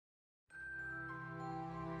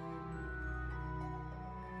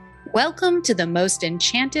Welcome to the most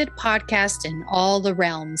enchanted podcast in all the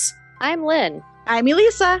realms. I'm Lynn. I'm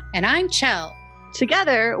Elisa. And I'm Chell.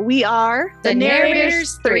 Together, we are The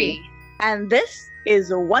Narrators 3. And this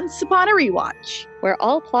is Once Upon a Rewatch, where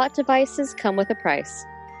all plot devices come with a price.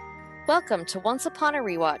 Welcome to Once Upon a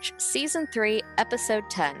Rewatch, Season 3, Episode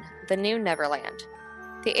 10, The New Neverland.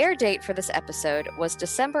 The air date for this episode was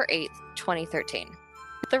December 8th, 2013.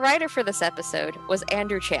 The writer for this episode was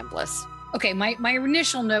Andrew Chambliss. Okay, my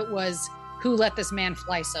initial note was, who let this man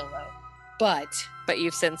fly solo? But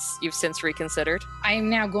you've since reconsidered? I am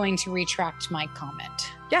now going to retract my comment.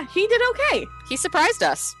 Yeah, he did okay. He surprised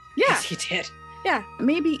us. Yeah. Yes, he did. Yeah,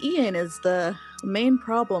 maybe Ian is the main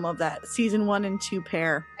problem of that Season 1 and 2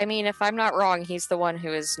 pair. I mean, if I'm not wrong, he's the one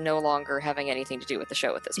who is no longer having anything to do with the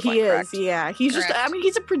show at this point, He is, correct? yeah. He's Correct.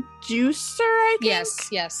 he's a producer, I think.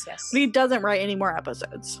 Yes. But he doesn't write any more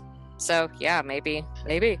episodes. So, yeah, maybe.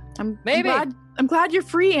 I'm glad you're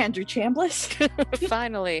free, Andrew Chambliss.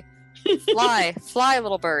 Finally. Fly,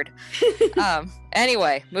 little bird.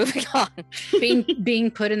 Anyway, moving on. Being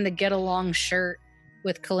put in the get along shirt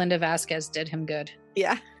with Kalinda Vasquez did him good.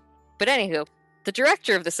 Yeah. But anywho, the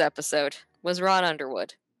director of this episode was Ron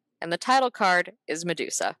Underwood, and the title card is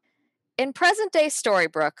Medusa. In present-day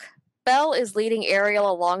Storybrooke, Belle is leading Ariel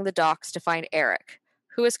along the docks to find Eric,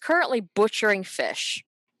 who is currently butchering fish.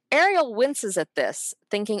 Ariel winces at this,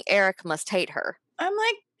 thinking Eric must hate her. I'm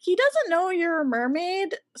like, he doesn't know you're a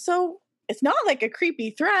mermaid, so it's not like a creepy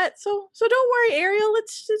threat. So don't worry, Ariel.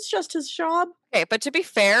 It's just his job. Okay, but to be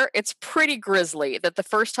fair, it's pretty grisly that the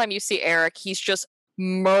first time you see Eric, he's just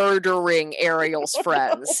murdering Ariel's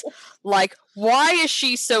friends. Like, why is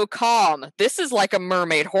she so calm? This is like a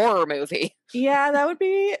mermaid horror movie. Yeah, that would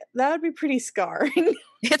be pretty scarring.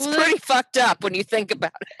 It's pretty fucked up when you think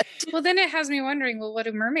about it. Well, then it has me wondering, well, what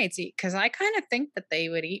do mermaids eat? Because I kind of think that they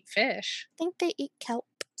would eat fish. I think they eat kelp.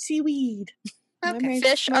 Seaweed. Okay. Mermaids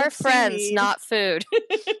Fish smoke are friends, seaweed. not food.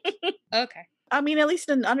 Okay. I mean, at least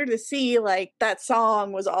in Under the Sea, like, that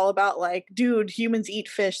song was all about, like, dude, humans eat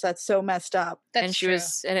fish. That's so messed up. That's true.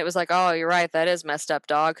 It was like, oh, you're right, that is messed up,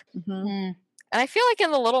 dog. Mm-hmm. Mm. And I feel like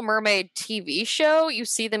in the Little Mermaid TV show, you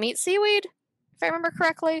see them eat seaweed, if I remember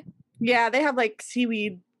correctly. Yeah, they have, like,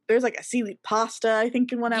 seaweed. There's, like, a seaweed pasta, I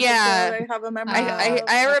think, in one episode. Yeah. I have a memory I of.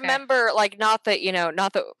 Okay. remember, like, not that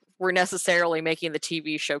we're necessarily making the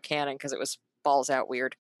TV show canon because it was balls out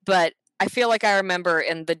weird, but I feel like I remember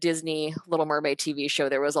in the Disney Little Mermaid TV show,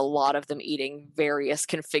 there was a lot of them eating various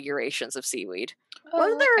configurations of seaweed.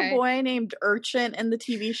 Wasn't there okay. a boy named Urchin in the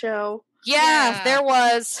TV show? Yeah, there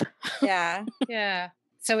was. Yeah. Yeah.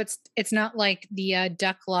 So it's not like the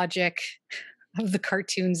duck logic of the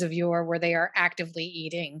cartoons of yore where they are actively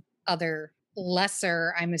eating other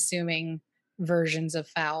lesser, I'm assuming, versions of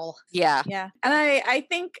fowl. Yeah. Yeah. And I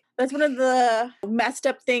think that's one of the messed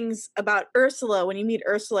up things about Ursula when you meet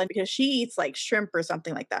Ursula, because she eats like shrimp or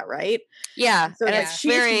something like that, right? Yeah. So And that it's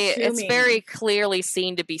she's consuming- very clearly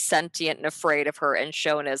seen to be sentient and afraid of her and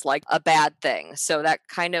shown as like a bad thing. So that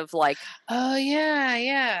kind of like, Oh,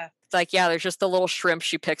 yeah. it's like, yeah, there's just the little shrimp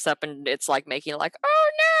she picks up and it's like making like, oh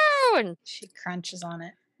no. And She crunches on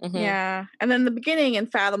it. mhm. Yeah. And then the beginning in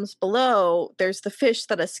Fathoms Below, there's the fish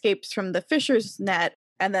that escapes from the fisher's net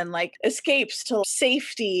and then like escapes to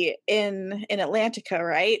safety in Atlantica,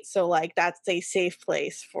 right? So like that's a safe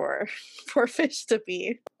place for fish to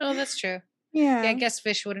be. Oh, that's true. Yeah. Yeah, I guess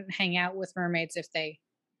fish wouldn't hang out with mermaids if they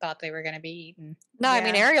thought they were going to be eaten. No, I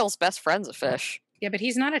mean, Yeah. Ariel's best friend's a fish. Yeah, but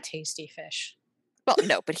he's not a tasty fish. Well,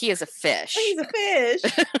 no, but he is a fish. He's a fish.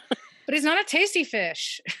 But he's not a tasty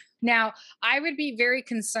fish. Now, I would be very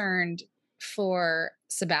concerned for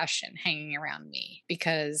Sebastian hanging around me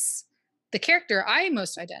because the character I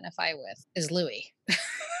most identify with is Louis.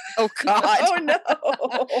 Oh God. Oh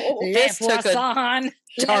no. This took a Poisson.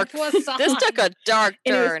 dark- Poisson. This took a dark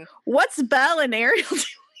Anyways, turn. What's Belle and Ariel doing?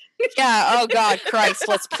 Yeah, oh God, Christ,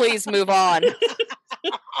 let's please move on.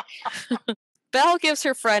 Belle gives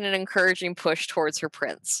her friend an encouraging push towards her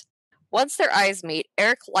prince. Once their eyes meet,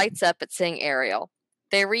 Eric lights up at seeing Ariel.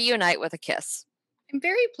 They reunite with a kiss. I'm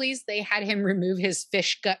very pleased they had him remove his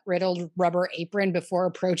fish gut riddled rubber apron before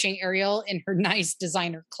approaching Ariel in her nice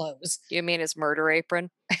designer clothes. You mean his murder apron?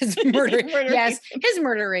 His murder, Murder yes, his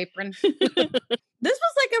murder apron. This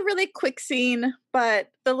was like a really quick scene, but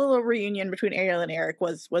the little reunion between Ariel and Eric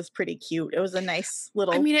was pretty cute. It was a nice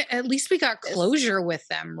little. I mean, at least we got closure with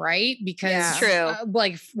them, right? Because Yeah. True.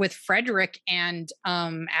 like with Frederick and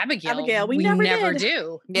Abigail, we we never never did.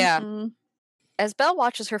 do. Yeah. Mhm. As Belle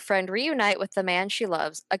watches her friend reunite with the man she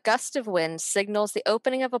loves, a gust of wind signals the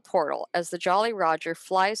opening of a portal as the Jolly Roger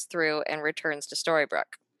flies through and returns to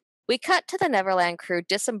Storybrooke. We cut to the Neverland crew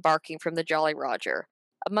disembarking from the Jolly Roger.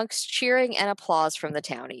 amongst cheering and applause from the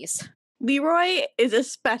townies. Leroy is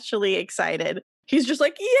especially excited. He's just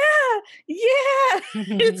like, yeah, yeah.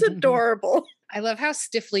 It's adorable. I love how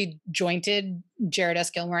stiffly jointed Jared S.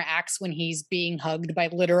 Gilmore acts when he's being hugged by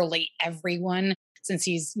literally everyone, since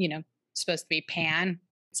he's, supposed to be Pan.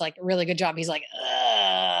 It's like a really good job. He's like,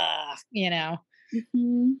 ugh,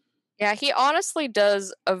 Mhm. Yeah, he honestly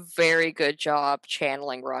does a very good job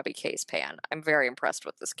channeling Robbie K's Pan. I'm very impressed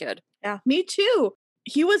with this kid. Yeah, me too.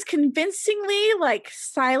 He was convincingly,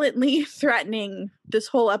 silently threatening this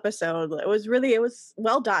whole episode. It was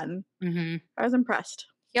well done. Mm-hmm. I was impressed.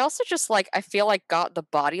 He also just, I feel like got the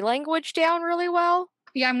body language down really well.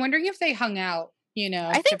 Yeah, I'm wondering if they hung out,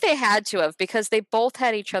 I think they had to have, because they both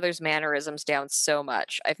had each other's mannerisms down so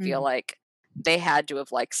much. I feel like they had to have,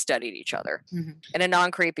 studied each other in a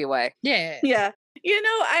non-creepy way. Yeah. Yeah.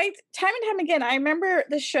 Time and time again, I remember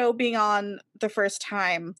the show being on the first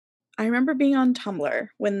time. I remember being on Tumblr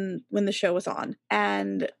when the show was on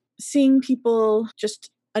and seeing people just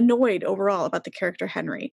annoyed overall about the character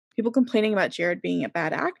Henry. People complaining about Jared being a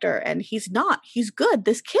bad actor, and he's not. He's good.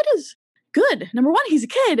 This kid is good. Number one, he's a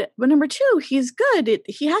kid, but number two, he's good.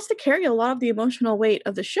 He has to carry a lot of the emotional weight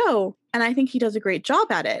of the show, and I think he does a great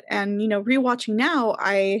job at it. And rewatching now,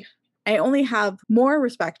 I only have more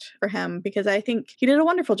respect for him because I think he did a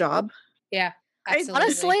wonderful job. Yeah. Absolutely.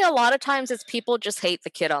 Honestly, a lot of times it's people just hate the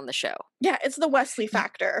kid on the show. Yeah, it's the Wesley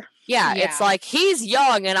factor. Yeah, it's like, he's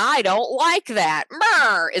young and I don't like that.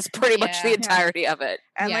 Murr is pretty much the entirety of it.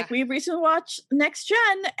 And we recently watched Next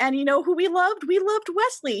Gen, and you know who we loved? We loved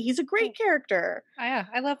Wesley. He's a great character. Yeah,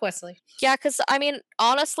 I love Wesley. Yeah, because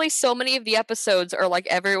honestly, so many of the episodes are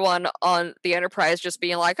everyone on the Enterprise just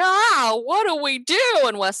being like, what do we do?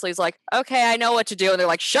 And Wesley's like, okay, I know what to do. And they're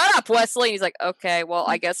like, shut up, Wesley. And he's like, okay, well,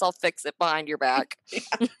 I guess I'll fix it behind your back.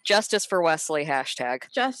 Justice for Wesley, hashtag.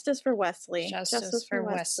 Justice for Wesley. Justice for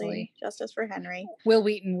Wesley. Justice for Henry. Will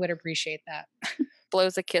Wheaton would appreciate that.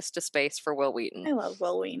 Blows a kiss to space for Will Wheaton. I love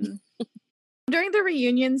Will Wheaton. During the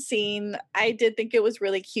reunion scene, I did think it was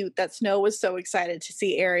really cute that Snow was so excited to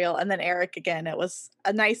see Ariel, and then Eric again. It was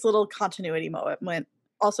a nice little continuity moment.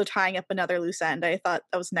 Also tying up another loose end. I thought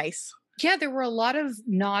that was nice. Yeah, there were a lot of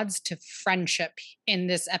nods to friendship in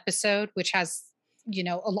this episode, which has,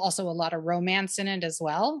 also a lot of romance in it as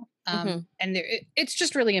well. And it's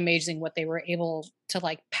just really amazing what they were able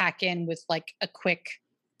to pack in with a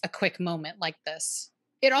quick moment like this.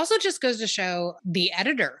 It also just goes to show the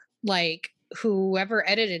editor, whoever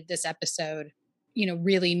edited this episode,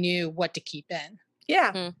 really knew what to keep in.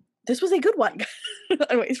 Yeah. This was a good one.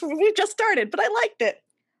 Anyways, we just started, but I liked it.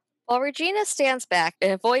 While Regina stands back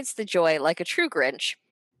and avoids the joy like a true Grinch,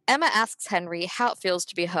 Emma asks Henry how it feels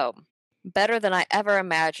to be home. Better than I ever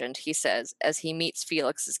imagined, he says, as he meets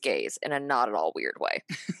Felix's gaze in a not at all weird way.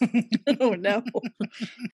 Oh, no.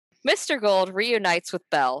 Mr. Gold reunites with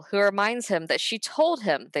Belle, who reminds him that she told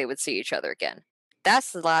him they would see each other again.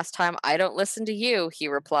 That's the last time I don't listen to you, he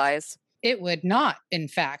replies. It would not, in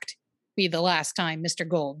fact, be the last time Mr.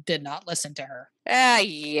 Gold did not listen to her.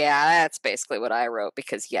 Yeah, that's basically what I wrote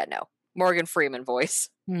because, no. Morgan Freeman voice.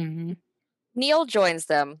 Mm-hmm. Neil joins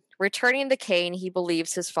them, returning the cane he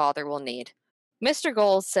believes his father will need. Mr.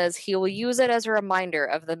 Gold says he will use it as a reminder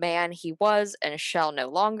of the man he was and shall no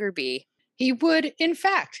longer be. He would, in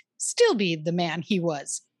fact, still be the man he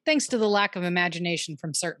was, thanks to the lack of imagination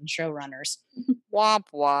from certain showrunners. Womp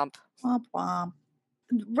womp. Womp womp.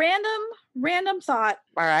 Random thought.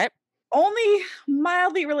 All right. Only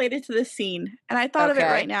mildly related to this scene, and I thought of it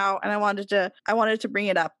right now, and I wanted to bring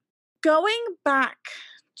it up. Going back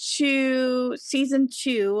to season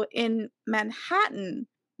 2 in Manhattan,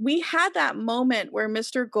 we had that moment where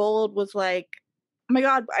Mr. Gold was like, "Oh my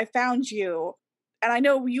God, I found you, and I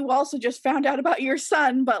know you also just found out about your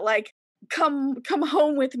son, but come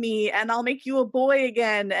home with me, and I'll make you a boy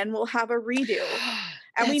again, and we'll have a redo."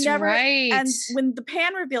 And we never. Right. And when the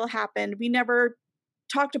Pan reveal happened, we never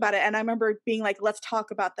talked about it, and I remember being like, let's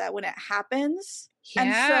talk about that when it happens. Yeah.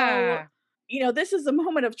 And so this is a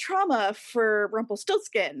moment of trauma for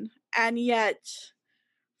Rumpelstiltskin, and yet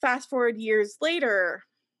fast forward years later,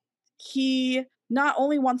 he not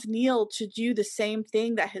only wants Neil to do the same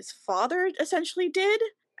thing that his father essentially did,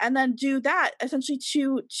 and then do that essentially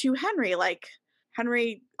to Henry.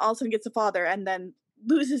 Henry all of a sudden gets a father and then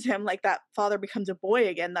loses him, that father becomes a boy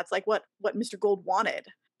again. That's what Mr. Gold wanted.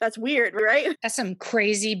 That's weird, right? That's some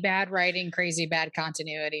crazy bad writing, crazy bad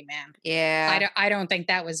continuity, man. Yeah. I don't think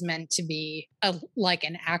that was meant to be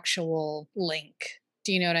an actual link.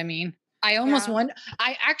 Do you know what I mean? I almost wonder.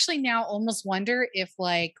 I actually now almost wonder if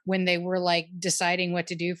when they were deciding what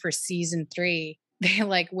to do for season 3,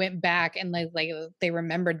 they went back and they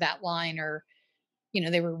remembered that line, or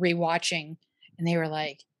they were rewatching and they were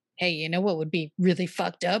like, hey, you know what would be really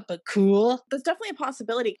fucked up but cool? There's definitely a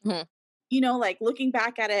possibility. Mhm. Like looking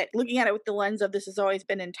at it with the lens of this has always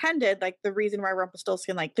been intended, like the reason why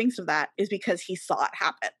Rumpelstiltskin like thinks of that is because he saw it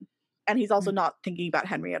happen. And he's also not thinking about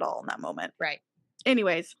Henry at all in that moment. Right.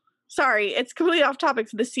 Anyways, sorry, it's completely off topic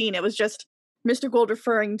to the scene. It was just Mr. Gold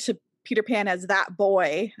referring to Peter Pan as that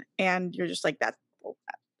boy, and you're just like,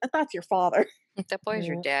 that's your father. That boy is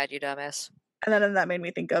your Yeah. dad, you dumbass. And then that made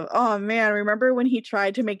me think of, oh man, remember when he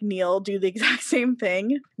tried to make Neil do the exact same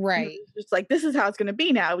thing? Right. It's like, this is how it's going to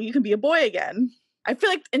be now. You can be a boy again. I feel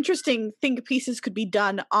like interesting think pieces could be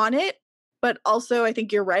done on it, but also I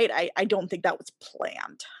think you're right. I don't think that was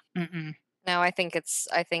planned. Mm-mm. No, I think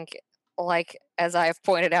like as I have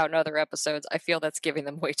pointed out in other episodes, I feel that's giving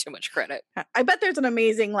them way too much credit. I bet there's an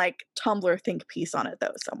amazing like Tumblr think piece on it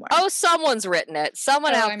though somewhere. Oh, someone's written it.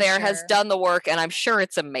 Someone out I'm there has sure. done the work, and I'm sure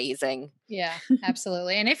it's amazing. Yeah,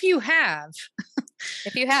 absolutely. And if you have,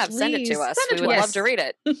 If you have, send it to Please us. send it We to would us. love to read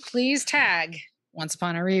it. please tag Once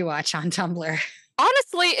Upon a Rewatch on Tumblr.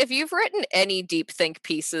 Honestly, if you've written any deep think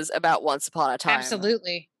pieces about Once Upon a Time,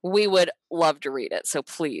 Absolutely. we would love to read it. So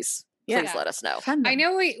please Yeah. let us know. Send I them.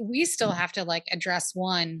 know we still have to like address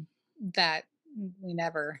one that we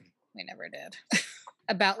never did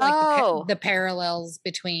about like Oh. the parallels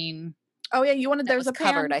between. Oh yeah, you wanted That there was was a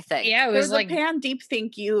covered, Pan. I think. Yeah, it There was was like a Pan deep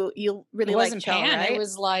think you really it like wasn't Chell, Pan. right? It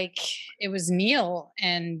was like it was Neil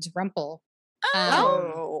and Rumpel.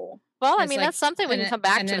 Oh. Well, I It's mean, like that's something we can come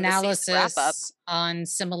back to in the season wrap up. analysis on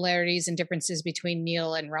similarities and differences between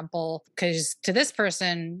Neil and Rumpel. Because to this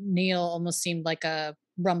person, Neil almost seemed like a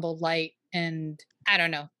Rumble light, and I don't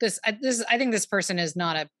know. I think this person is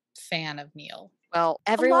not a fan of Neil. Well,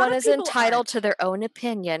 everyone of is people entitled aren't. to their own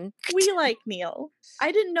opinion. We like Neil.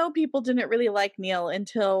 I didn't know people didn't really like Neil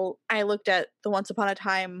until I looked at the Once Upon a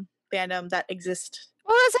Time fandom that exists.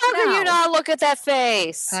 Well, how can you Now. not look at that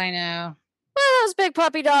face? I know. Look at those big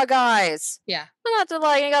puppy dog eyes. Yeah. Look at the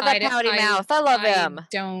like, you got that pouty mouth. I love him.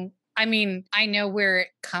 I mean, I know where it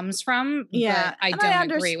comes from, Yeah, but I and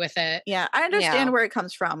don't agree with it. Yeah, I understand Yeah. where it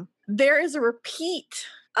comes from. There is a repeat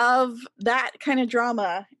of that kind of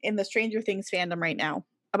drama in the Stranger Things fandom right now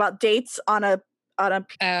about dates on a Oh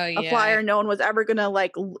yeah. flyer no one was ever gonna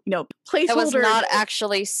placeholder. It was not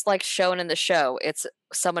actually like shown in the show. It's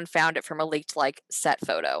someone found it from a leaked like set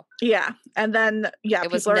photo. Yeah, and then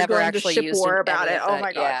It was people are never going to actually ship used war in about any it. of Oh the-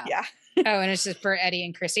 my god, yeah. Oh, and it's just for Eddie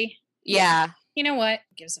and Chrissy. Yeah. You know what?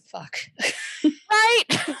 Who gives a fuck?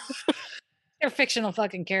 Right? They're fictional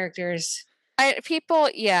fucking characters.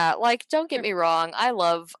 Like, don't get me wrong. I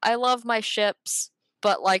love my ships,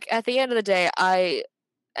 but like at the end of the day, I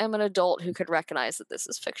am an adult who could recognize that this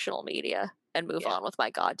is fictional media and move Yeah. on with my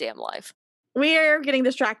goddamn life. We are getting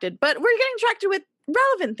distracted, but we're getting distracted with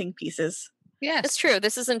relevant think pieces. Yes. It's true.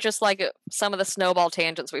 This isn't just like some of the snowball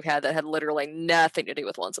tangents we've had that had literally nothing to do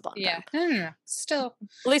with Once Upon a Yeah. Time. No. Still.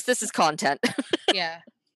 At least this is content. Yeah.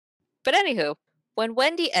 But anywho, when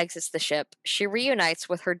Wendy exits the ship, she reunites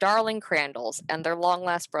with her darling Crandalls and their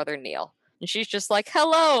long-lost brother Neil. And she's just like,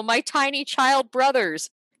 hello, my tiny child brothers.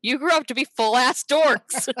 You grew up to be full-ass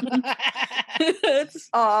dorks.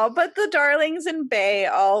 Aw, but the darlings and Bay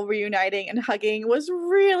all reuniting and hugging was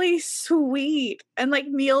really sweet. And like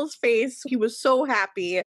Neil's face, he was so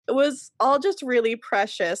happy. It was all just really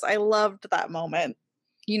precious. I loved that moment.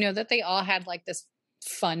 You know that they all had like this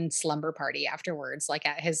fun slumber party afterwards, like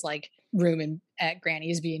at his like room at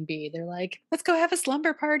Granny's B&B. They're like, let's go have a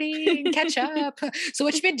slumber party and catch up. So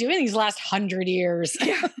what you been doing these last 100 years?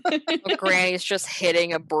 Well, Granny's just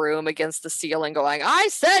hitting a broom against the ceiling going, I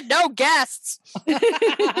said no guests!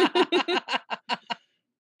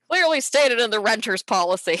 Clearly stated in the renter's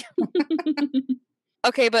policy.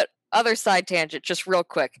 Okay, but other side tangent, just real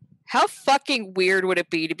quick. How fucking weird would it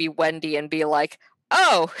be to be Wendy and be like,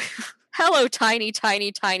 oh, hello, tiny,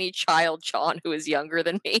 tiny, tiny child John, who is younger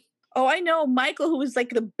than me. Oh, I know. Michael, who was like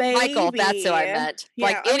the baby. Michael, that's who I meant. Yeah,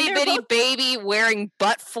 Like I mean, itty they're bitty both- baby wearing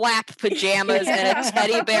butt flap pajamas and a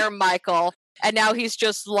teddy bear Michael. And now he's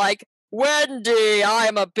just like, Wendy,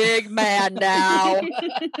 I'm a big man now.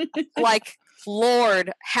 Like,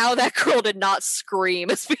 Lord, how that girl did not scream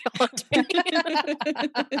is beyond me.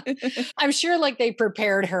 I'm sure like they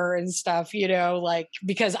prepared her and stuff, like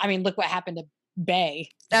because I mean, look what happened to Bay.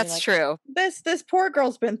 That's true. This poor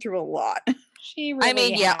girl's been through a lot. She really I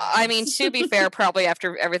mean, yeah. I mean, has. to be fair, probably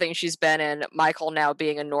after everything she's been in, Michael now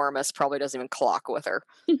being enormous probably doesn't even clock with her.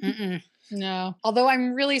 Mm-mm. No. Although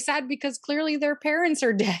I'm really sad because clearly their parents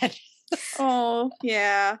are dead. Oh,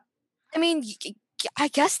 yeah. I mean, I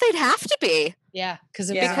guess they'd have to be. Yeah, because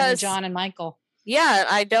it Yeah. was only Because- John and Michael. Yeah,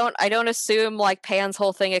 I don't assume like Pan's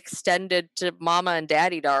whole thing extended to Mama and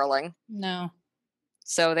Daddy Darling. No.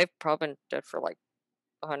 So they've probably been dead for like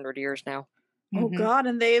 100 years now. Oh Mhm. God,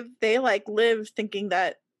 and they like lived thinking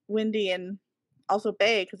that Wendy and also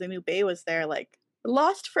Bay, because they knew Bay was there, like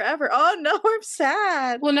lost forever. Oh no, I'm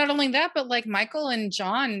sad. Well, not only that, but like Michael and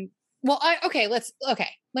John. Well,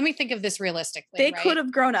 let me think of this realistically. They right? could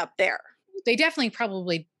have grown up there. They definitely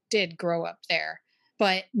probably did grow up there.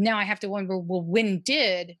 But now I have to wonder, well, when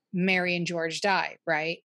did Mary and George die,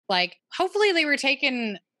 right? Like, hopefully they were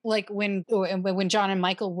taken like when John and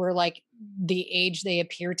Michael were like the age they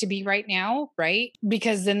appear to be right now, right?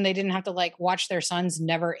 Because then they didn't have to like watch their sons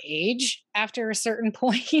never age after a certain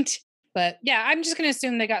point. But yeah, I'm just going to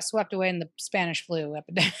assume they got swept away in the Spanish flu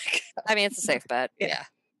epidemic. I mean, it's a safe bet. Yeah.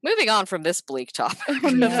 Moving on from this bleak topic. Oh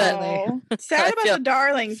No. no. Sad about feel- the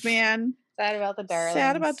darlings, man. Sad about the darlings.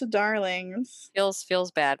 Sad about the darlings.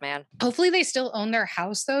 Feels bad, man. Hopefully they still own their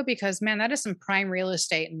house though, because man, that is some prime real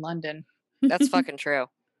estate in London. That's fucking true.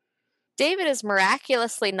 David is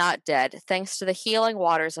miraculously not dead thanks to the healing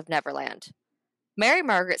waters of Neverland. Mary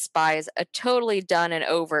Margaret spies a totally done and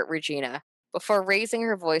over Regina before raising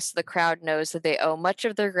her voice so the crowd knows that they owe much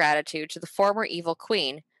of their gratitude to the former evil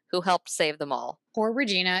queen who helped save them all. Poor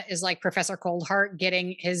Regina is like Professor Coldheart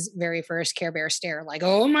getting his very first Care Bear stare. Like,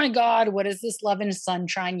 oh my God, what is this love and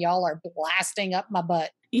sunshine y'all are blasting up my butt?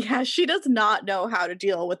 Yeah, she does not know how to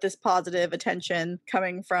deal with this positive attention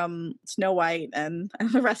coming from Snow White and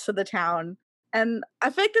the rest of the town. And I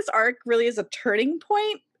feel like this arc really is a turning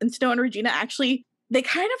point. And Snow and Regina actually, they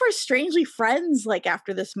kind of are strangely friends like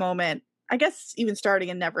after this moment. I guess even starting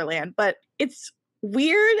in Neverland, but it's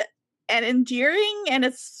weird and endearing, and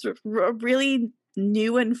it's a really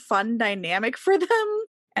new and fun dynamic for them.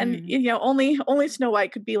 And you know, only Snow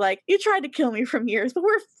White could be like, "You tried to kill me from years, but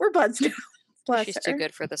we're buds now." Bless She's her. too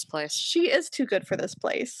good for this place. She is too good for this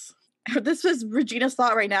place. This was Regina's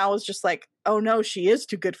thought right now was just like, "Oh no, she is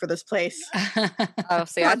too good for this place." Oh,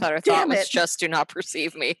 see, I God thought her damn thought was it. just do not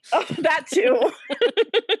perceive me. Oh, that too.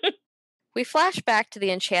 We flash back to the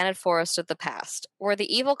enchanted forest of the past, where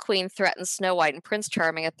the evil queen threatens Snow White and Prince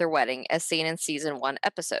Charming at their wedding, as seen in Season 1,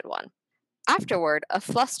 Episode 1. Afterward, a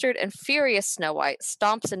flustered and furious Snow White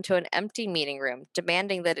stomps into an empty meeting room,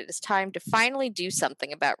 demanding that it is time to finally do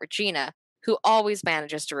something about Regina, who always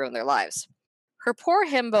manages to ruin their lives. Her poor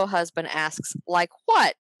himbo husband asks, like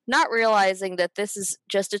what? Not realizing that this is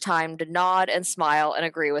just a time to nod and smile and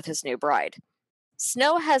agree with his new bride.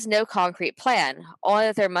 Snow has no concrete plan, only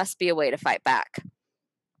that there must be a way to fight back.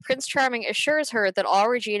 Prince Charming assures her that all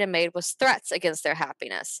Regina made was threats against their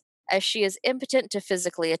happiness, as she is impotent to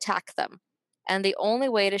physically attack them, and the only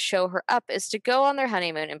way to show her up is to go on their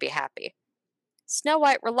honeymoon and be happy. Snow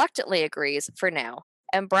White reluctantly agrees, for now,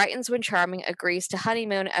 and brightens when Charming agrees to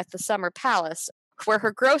honeymoon at the Summer Palace, where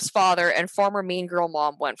her gross father and former mean girl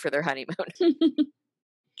mom went for their honeymoon.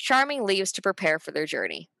 Charming leaves to prepare for their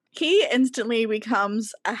journey. He instantly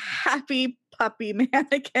becomes a happy puppy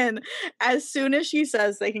mannequin as soon as she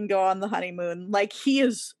says they can go on the honeymoon. Like, he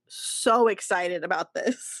is so excited about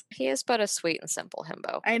this. He is but a sweet and simple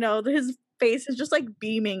himbo. I know, his face is just like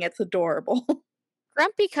beaming. It's adorable.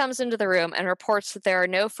 Grumpy comes into the room and reports that there are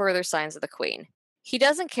no further signs of the queen. He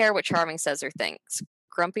doesn't care what Charming says or thinks.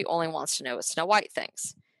 Grumpy only wants to know what Snow White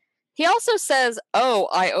thinks. He also says, "Oh,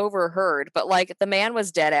 I overheard," but like the man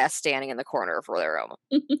was dead ass standing in the corner of their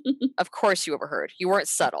room. Of course you overheard. You weren't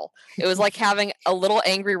subtle. It was like having a little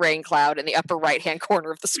angry rain cloud in the upper right-hand corner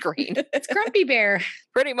of the screen. It's Grumpy Bear.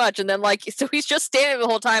 Pretty much. And then like, so he's just standing the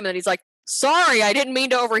whole time and then he's like, "Sorry, I didn't mean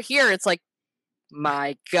to overhear." It's like,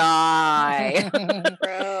 my guy.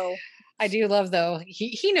 Bro. I do love though.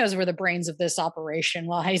 He knows where the brains of this operation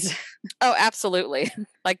lies. Oh, absolutely.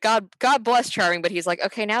 Like God bless Charming, but he's like,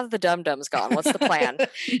 okay, now that the dum-dum's gone, what's the plan?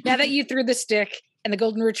 Now that you threw the stick and the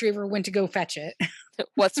golden retriever went to go fetch it.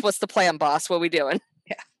 What's the plan, boss? What are we doing?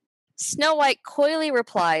 Yeah. Snow White coyly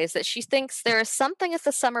replies that she thinks there is something at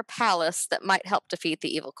the Summer Palace that might help defeat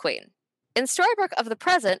the evil queen. In Storybook of the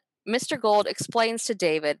present, Mr. Gold explains to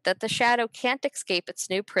David that the shadow can't escape its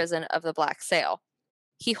new prison of the Black Sail.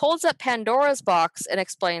 He holds up Pandora's box and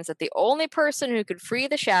explains that the only person who could free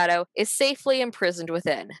the shadow is safely imprisoned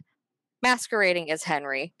within, masquerading as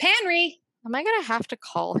Henry. Panry. Am I gonna have to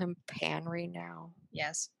call him Panry now?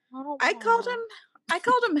 Yes. I called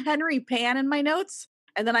him Henry Pan in my notes,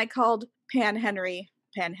 and then I called Pan Henry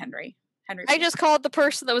Henry. I just called the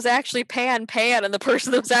person that was actually Pan, and the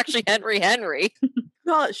person that was actually Henry.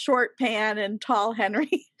 call it Short Pan and Tall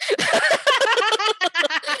Henry.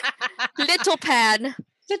 Little Pan.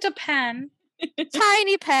 Little Pan.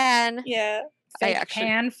 Tiny Pan. Yeah.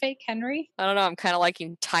 Fake Henry. I don't know. I'm kind of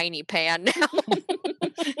liking Tiny Pan now.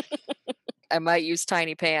 I might use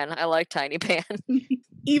Tiny Pan. I like Tiny Pan.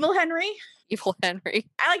 Evil Henry. Evil Henry.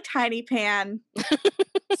 I like Tiny Pan.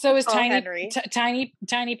 So is Tall Tiny Henry.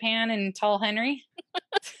 Tiny Pan and Tall Henry?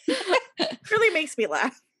 Really makes me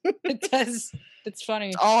laugh. It does. It's funny.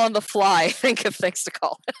 It's all on the fly. Think of things to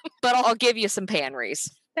call him. But I'll give you some Panries.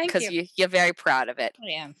 Thank Because you. you're very proud of it.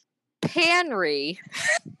 I am. Panry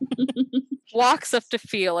walks up to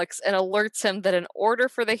Felix and alerts him that in order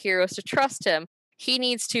for the heroes to trust him, he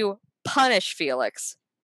needs to punish Felix.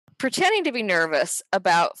 Pretending to be nervous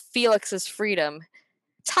about Felix's freedom,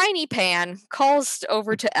 Tiny Pan calls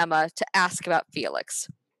over to Emma to ask about Felix.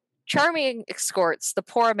 Charming escorts the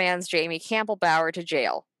poor man's Jamie Campbell Bower to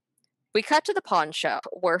jail. We cut to the pawn shop,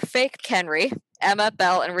 where fake Henry, Emma,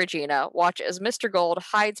 Belle, and Regina watch as Mr. Gold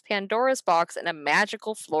hides Pandora's box in a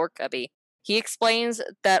magical floor cubby. He explains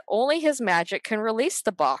that only his magic can release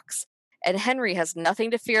the box, and Henry has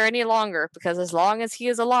nothing to fear any longer because as long as he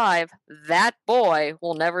is alive, that boy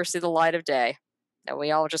will never see the light of day. And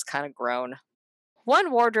we all just kind of groan.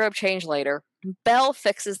 One wardrobe change later, Belle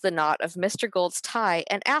fixes the knot of Mr. Gold's tie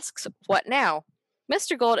and asks, "What now?"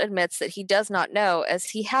 Mr. Gold admits that he does not know,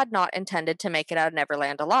 as he had not intended to make it out of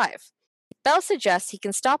Neverland alive. Belle suggests he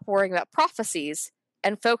can stop worrying about prophecies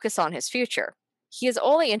and focus on his future. He is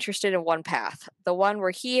only interested in one path, the one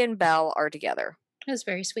where he and Belle are together. That was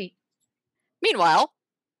very sweet. Meanwhile,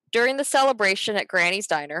 during the celebration at Granny's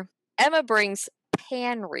Diner, Emma brings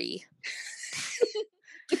Panry,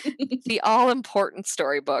 the all-important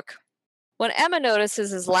storybook. When Emma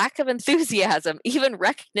notices his lack of enthusiasm, even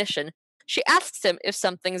recognition, she asks him if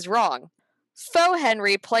something's wrong. Faux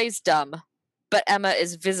Henry plays dumb, but Emma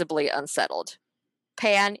is visibly unsettled.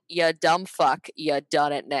 Pan, ya dumb fuck, ya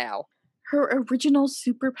done it now. Her original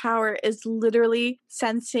superpower is literally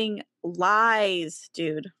sensing lies,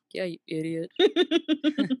 dude. Yeah, you idiot.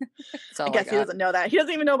 I guess he doesn't know that. He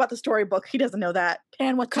doesn't even know about the storybook. He doesn't know that.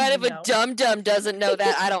 Pan, what kind of a dum-dum doesn't know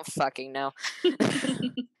that? I don't fucking know.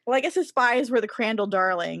 Well, I guess his spies were the Crandall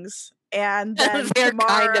Darlings. And then They're Tamara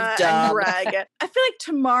kind of dumb. and Greg. I feel like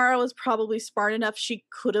Tamara was probably smart enough. She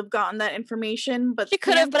could have gotten that information, but she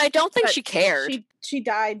could have, but I don't think she cared. She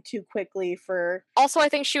died too quickly for. Also, I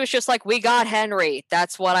think she was just like, "We got Henry.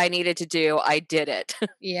 That's what I needed to do. I did it."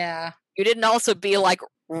 Yeah. You didn't also be like,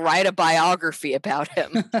 write a biography about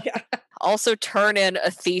him. Yeah. Also, turn in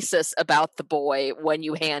a thesis about the boy when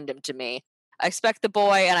you hand him to me. I expect the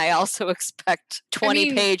boy, and I also expect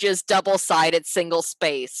 20 pages, double-sided,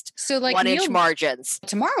 single-spaced, so like 1-inch margins.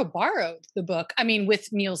 Tomorrow borrowed the book. I mean, with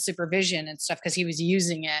Neil's supervision and stuff, because he was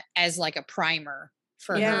using it as like a primer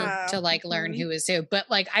for her to like learn who is who.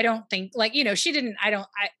 But like, I don't think like, she didn't. I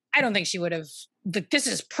don't think she would have. This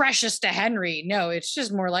is precious to Henry. No, it's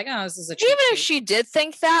just more like, oh, this is a cheap Even if sheet. she did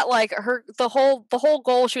think that, like the whole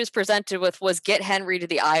goal she was presented with was get Henry to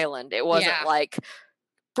the island. It wasn't like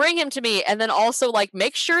bring him to me, and then also like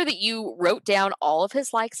make sure that you wrote down all of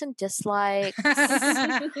his likes and dislikes,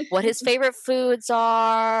 what his favorite foods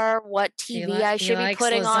are, what TV I should be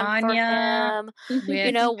putting on for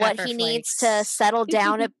him, what he needs to settle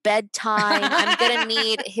down at bedtime. I'm gonna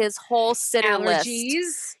need his whole sitter list.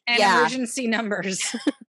 Allergies and emergency numbers.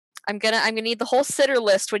 I'm gonna need the whole sitter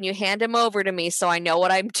list when you hand him over to me, so I know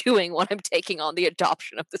what I'm doing when I'm taking on the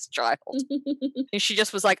adoption of this child. And she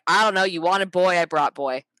just was like, I don't know, you wanted boy, I brought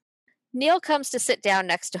boy. Neil comes to sit down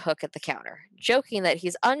next to Hook at the counter, joking that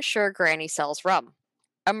he's unsure Granny sells rum.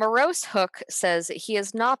 A morose Hook says he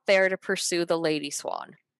is not there to pursue the Lady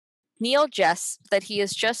Swan. Neil jests that he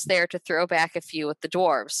is just there to throw back a few with the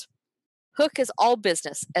dwarves. Hook is all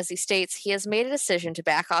business, as he states he has made a decision to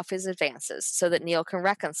back off his advances so that Neil can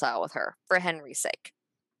reconcile with her, for Henry's sake.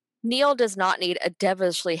 Neil does not need a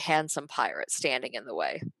devilishly handsome pirate standing in the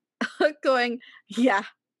way. Hook going, yeah,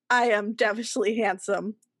 I am devilishly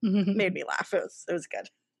handsome. Made me laugh. It was good.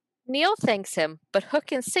 Neil thanks him, but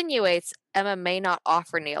Hook insinuates Emma may not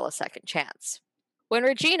offer Neil a second chance. When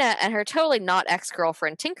Regina and her totally not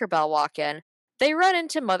ex-girlfriend Tinkerbell walk in, they run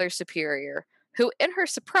into Mother Superior, who, in her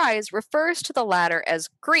surprise, refers to the latter as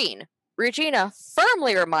Green. Regina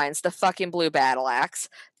firmly reminds the fucking blue battle axe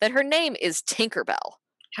that her name is Tinkerbell.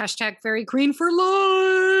 Hashtag very green for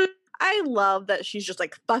life. I love that she's just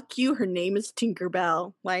like, fuck you, her name is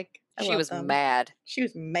Tinkerbell. Like, she was mad. She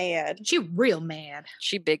was mad. She real mad.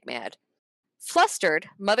 She big mad. Flustered,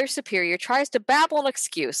 Mother Superior tries to babble an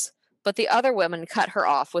excuse, but the other women cut her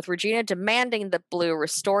off, with Regina demanding that Blue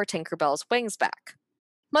restore Tinkerbell's wings back.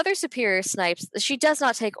 Mother Superior snipes that she does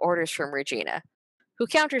not take orders from Regina, who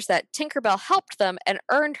counters that Tinkerbell helped them and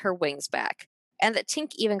earned her wings back, and that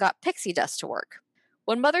Tink even got pixie dust to work.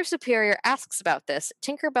 When Mother Superior asks about this,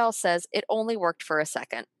 Tinkerbell says it only worked for a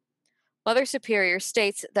second. Mother Superior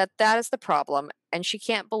states that that is the problem, and she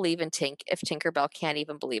can't believe in Tink if Tinkerbell can't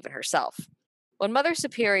even believe in herself. When Mother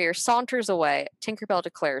Superior saunters away, Tinkerbell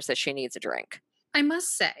declares that she needs a drink. I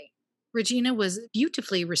must say, Regina was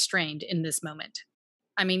beautifully restrained in this moment.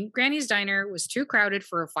 I mean, Granny's Diner was too crowded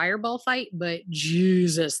for a fireball fight, but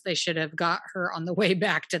Jesus, they should have got her on the way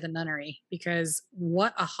back to the nunnery, because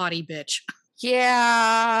what a haughty bitch.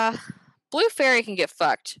 Yeah, Blue Fairy can get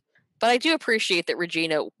fucked, but I do appreciate that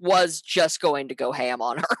Regina was just going to go ham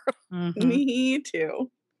on her. Mhm. Me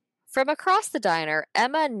too. From across the diner,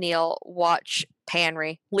 Emma and Neil watch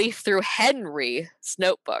Panry leaf through Henry's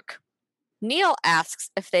notebook. Neil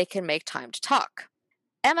asks if they can make time to talk.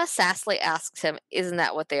 Emma sassily asks him, isn't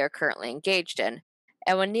that what they are currently engaged in?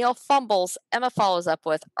 And when Neil fumbles, Emma follows up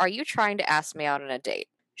with, are you trying to ask me out on a date?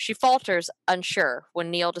 She falters, unsure, when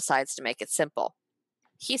Neil decides to make it simple.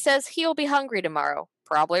 He says he'll be hungry tomorrow,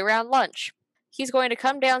 probably around lunch. He's going to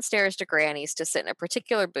come downstairs to Granny's to sit in a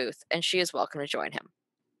particular booth, and she is welcome to join him.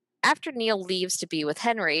 After Neil leaves to be with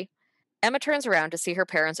Henry, Emma turns around to see her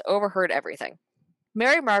parents overheard everything.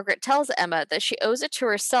 Mary Margaret tells Emma that she owes it to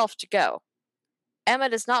herself to go. Emma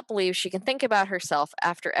does not believe she can think about herself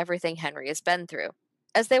after everything Henry has been through.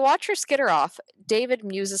 As they watch her skitter off, David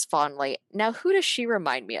muses fondly, now who does she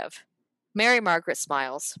remind me of? Mary Margaret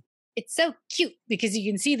smiles. It's so cute because you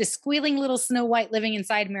can see the squealing little Snow White living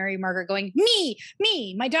inside Mary Margaret going,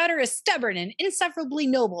 me, my daughter is stubborn and insufferably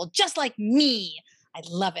noble, just like me. I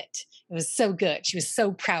love it. It was so good. She was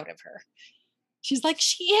so proud of her. She's like,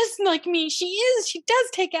 she is like me. She is. She does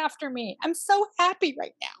take after me. I'm so happy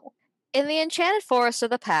right now. In the enchanted forest of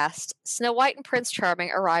the past, Snow White and Prince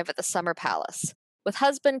Charming arrive at the summer palace, with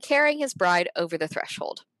husband carrying his bride over the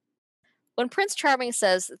threshold. When Prince Charming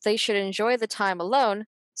says that they should enjoy the time alone,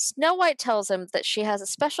 Snow White tells him that she has a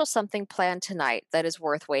special something planned tonight that is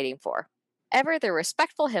worth waiting for. Ever the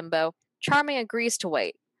respectful himbo, Charming agrees to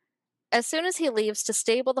wait. As soon as he leaves to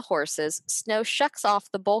stable the horses, Snow shucks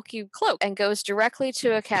off the bulky cloak and goes directly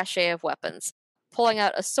to a cache of weapons, pulling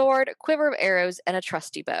out a sword, a quiver of arrows, and a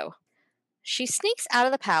trusty bow. She sneaks out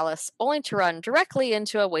of the palace, only to run directly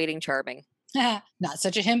into a waiting Charming. Not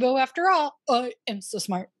such a himbo after all. I am so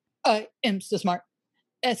smart. I am so smart.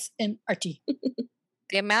 SMRT.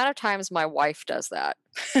 The amount of times my wife does that.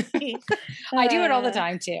 I do it all the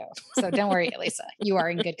time too. So don't worry, Elisa. You are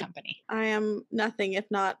in good company. I am nothing if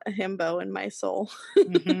not a himbo in my soul.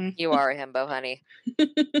 Mhm. You are a himbo, honey.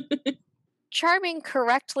 Charming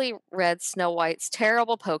correctly read Snow White's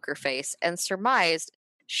terrible poker face and surmised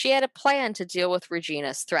she had a plan to deal with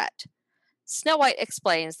Regina's threat. Snow White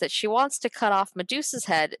explains that she wants to cut off Medusa's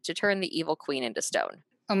head to turn the evil queen into stone.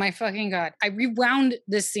 Oh my fucking God. I rewound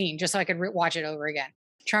this scene just so I could watch it over again.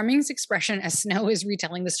 Charming's expression as Snow is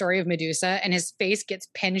retelling the story of Medusa and his face gets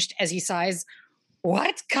pinched as he sighs,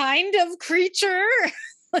 what kind of creature?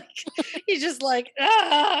 Like, he's just like,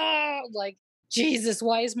 ah, like, Jesus,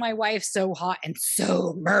 why is my wife so hot and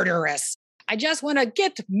so murderous? I just want to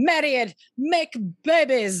get married, make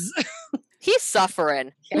babies. He's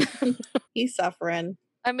suffering. He's suffering.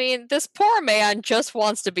 I mean, this poor man just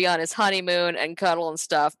wants to be on his honeymoon and cuddle and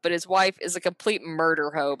stuff, but his wife is a complete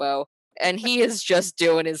murder hobo, and he is just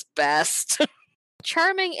doing his best.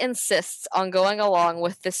 Charming insists on going along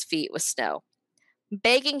with this feat with Snow,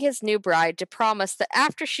 begging his new bride to promise that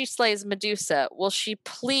after she slays Medusa, will she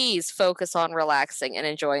please focus on relaxing and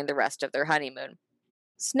enjoying the rest of their honeymoon.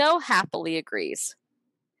 Snow happily agrees.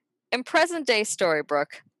 In present-day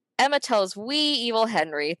Storybrooke, Emma tells wee evil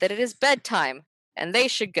Henry that it is bedtime, and they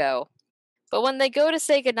should go. But when they go to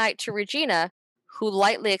say goodnight to Regina, who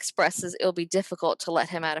lightly expresses it'll be difficult to let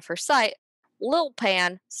him out of her sight, Lil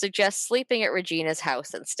Pan suggests sleeping at Regina's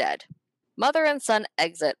house instead. Mother and son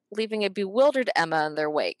exit, leaving a bewildered Emma in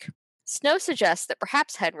their wake. Snow suggests that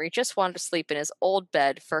perhaps Henry just wanted to sleep in his old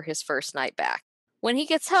bed for his first night back. When he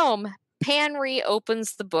gets home, Panry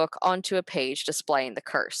opens the book onto a page displaying the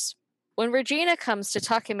curse. When Regina comes to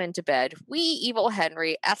tuck him into bed, wee evil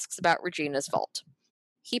Henry asks about Regina's vault.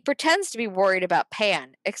 He pretends to be worried about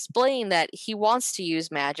Pan, explaining that he wants to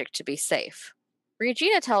use magic to be safe.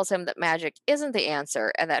 Regina tells him that magic isn't the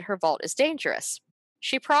answer and that her vault is dangerous.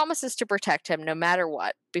 She promises to protect him no matter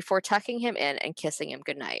what, before tucking him in and kissing him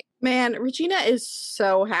goodnight. Man, Regina is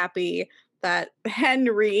so happy that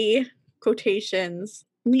Henry, quotations,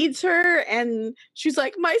 needs her, and she's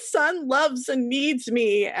like, my son loves and needs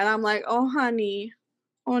me. And I'm like, oh, honey.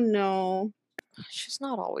 Oh, no. She's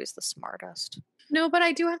not always the smartest. No, but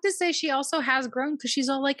I do have to say she also has grown because she's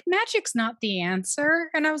all like, magic's not the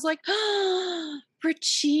answer. And I was like,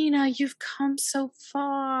 Regina, you've come so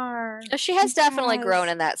far. She has definitely Yes. grown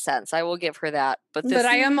in that sense. I will give her that. But this But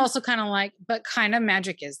I am also kind of like, but kind of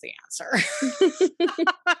magic is the answer.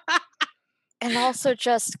 and also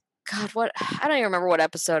just God, what I don't even remember what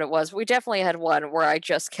episode it was. We definitely had one where I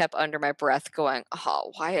just kept under my breath going,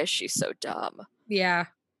 "Oh, why is she so dumb?" Yeah.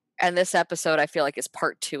 And this episode I feel like is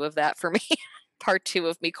part 2 of that for me. Part 2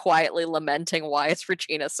 of me quietly lamenting why is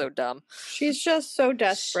Regina so dumb. She's just so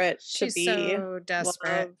desperate to She's be so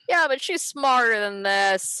desperate. loved. Yeah, but she's smarter than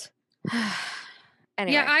this.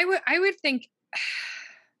 Anyway. Yeah,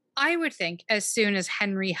 I would think as soon as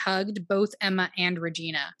Henry hugged both Emma and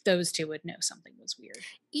Regina, those two would know something was weird.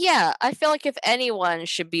 Yeah, I feel like if anyone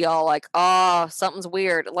should be all like, "Oh, something's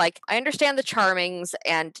weird." Like, I understand the Charmings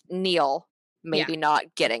and Neil maybe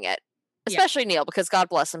not getting it. Especially Neil, because God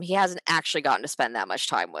bless him, he hasn't actually gotten to spend that much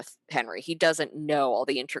time with Henry. He doesn't know all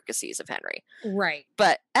the intricacies of Henry. Right.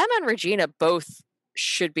 But Emma and Regina both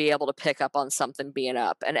should be able to pick up on something being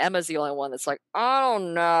up. And Emma's the only one that's like, "Oh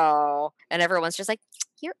no." And everyone's just like,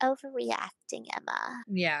 "You're overreacting, Emma."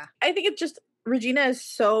 Yeah. I think it's just Regina is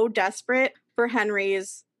so desperate for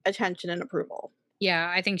Henry's attention and approval. Yeah,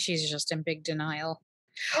 I think she's just in big denial.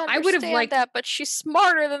 I would have liked that, but she's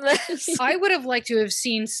smarter than this. I would have liked to have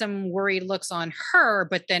seen some worried looks on her,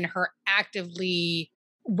 but then her actively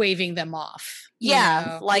waving them off.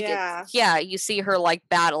 Yeah, like Yeah. you see her like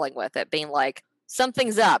battling with it, being like,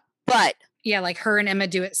 something's up, but Yeah, like her and Emma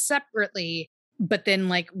do it separately, but then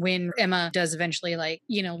like when Emma does eventually like,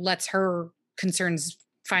 lets her concerns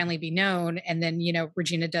finally be known, and then,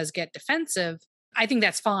 Regina does get defensive, I think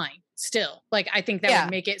that's fine still. Like, I think that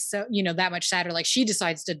would make it so, that much sadder. Like, she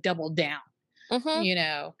decides to double down, but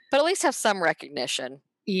at least have some recognition.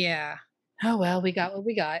 Yeah. Oh, well, we got what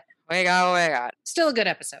we got. We got. Still a good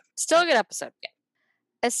episode. Still a good episode. Yeah.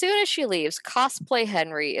 As soon as she leaves, Cosplay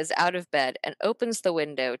Henry is out of bed and opens the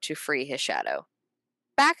window to free his shadow.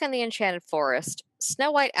 Back in the Enchanted Forest,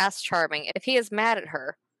 Snow White asks Charming if he is mad at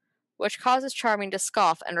her, which causes Charming to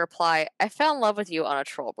scoff and reply, "I fell in love with you on a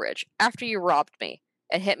troll bridge after you robbed me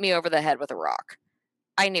and hit me over the head with a rock.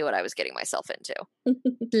 I knew what I was getting myself into."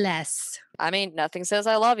 Bless. I mean, nothing says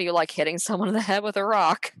I love you like hitting someone in the head with a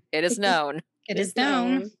rock. It is known. It is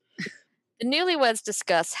known. The newlyweds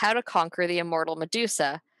discuss how to conquer the immortal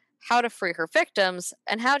Medusa, how to free her victims,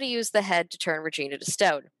 and how to use the head to turn Regina to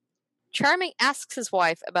stone. Charming asks his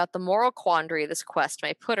wife about the moral quandary this quest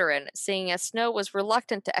may put her in, seeing as Snow was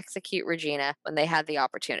reluctant to execute Regina when they had the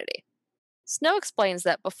opportunity. Snow explains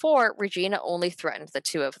that before, Regina only threatened the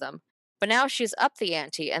two of them, but now she's upped the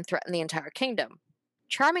ante and threatened the entire kingdom.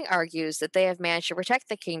 Charming argues that they have managed to protect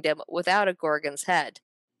the kingdom without a Gorgon's head,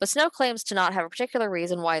 but Snow claims to not have a particular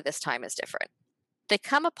reason why this time is different. They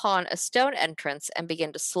come upon a stone entrance and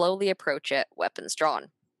begin to slowly approach it, weapons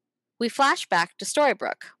drawn. We flash back to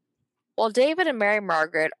Storybrooke. While David and Mary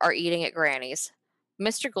Margaret are eating at Granny's,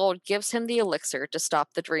 Mr. Gold gives him the elixir to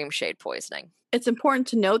stop the dream shade poisoning. It's important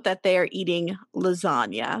to note that they are eating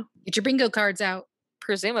lasagna. Get your bingo cards out.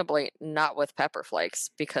 Presumably not with pepper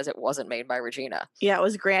flakes, because it wasn't made by Regina. Yeah, it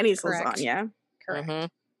was Granny's Correct. lasagna.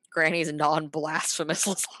 Correct. Granny's non-blasphemous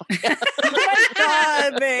lasagna. Oh my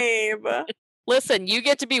god, babe. Listen, you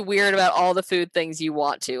get to be weird about all the food things you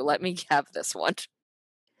want to. Let me have this one.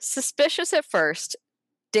 Suspicious at first,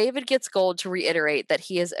 David gets Gold to reiterate that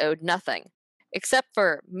he is owed nothing, except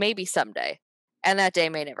for maybe someday, and that day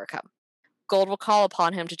may never come. Gold will call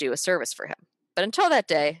upon him to do a service for him. But until that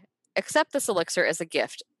day, accept this elixir as a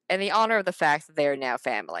gift, in the honor of the fact that they are now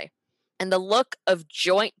family. And the look of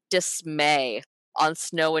joint dismay on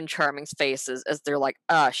Snow and Charming's faces as they're like,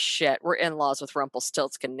 "Oh shit, we're in-laws with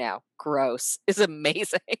Rumpelstiltskin now. Gross," is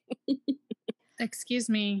amazing. Excuse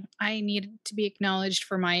me. I need to be acknowledged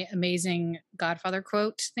for my amazing Godfather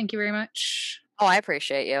quote. Thank you very much. Oh, I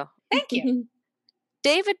appreciate you. Thank you.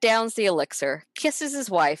 David downs the elixir, kisses his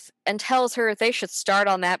wife, and tells her they should start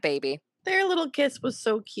on that baby. Their little kiss was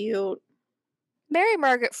so cute. Mary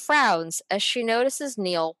Margaret frowns as she notices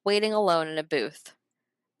Neil waiting alone in a booth.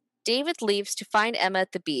 David leaves to find Emma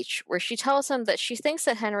at the beach, where she tells him that she thinks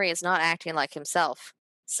that Henry is not acting like himself,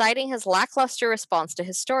 citing his lackluster response to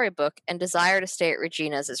his storybook and desire to stay at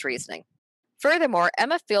Regina's as reasoning. Furthermore,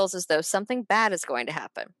 Emma feels as though something bad is going to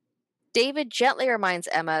happen. David gently reminds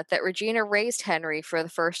Emma that Regina raised Henry for the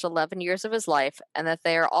first 11 years of his life and that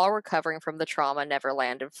they are all recovering from the trauma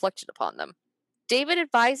Neverland inflicted upon them. David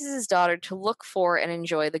advises his daughter to look for and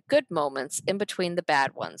enjoy the good moments in between the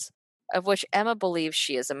bad ones, of which Emma believes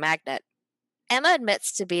she is a magnet. Emma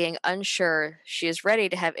admits to being unsure she is ready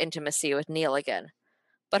to have intimacy with Neil again,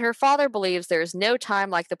 but her father believes there is no time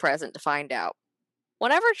like the present to find out.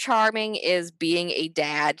 Whenever Charming is being a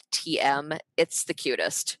dad TM, it's the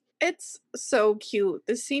cutest. It's so cute.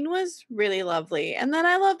 The scene was really lovely. And then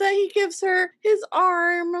I love that he gives her his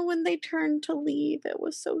arm when they turn to leave. It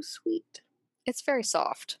was so sweet. It's very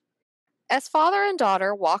soft. As father and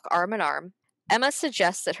daughter walk arm in arm, Emma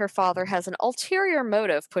suggests that her father has an ulterior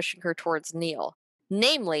motive pushing her towards Neil,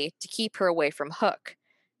 namely to keep her away from Hook.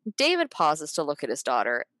 David pauses to look at his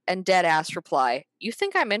daughter, and dead-ass reply, "You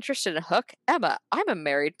think I'm interested in Hook? Emma, I'm a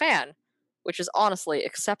married man." Which is honestly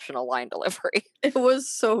exceptional line delivery. It was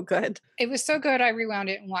so good. It was so good, I rewound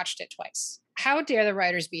it and watched it twice. How dare the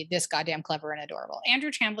writers be this goddamn clever and adorable? Andrew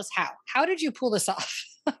Chambliss, how? How did you pull this off?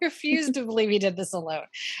 I refuse to believe he did this alone.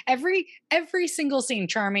 Every single scene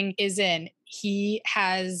Charming is in, he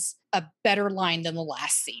has a better line than the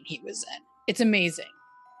last scene he was in. It's amazing.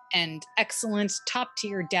 And excellent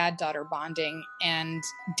top-tier dad-daughter bonding and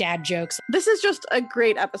dad jokes. This is just a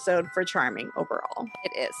great episode for Charming overall.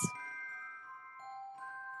 It is.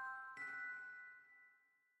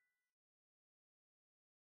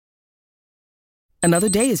 Another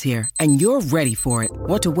day is here, and you're ready for it.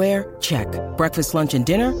 What to wear? Check. Breakfast, lunch, and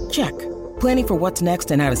dinner? Check. Planning for what's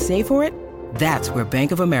next and how to save for it? That's where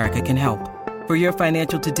Bank of America can help. For your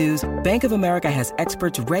financial to-dos, Bank of America has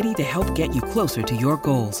experts ready to help get you closer to your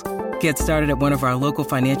goals. Get started at one of our local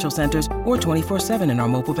financial centers or 24/7 in our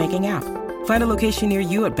mobile banking app. Find a location near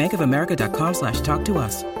you at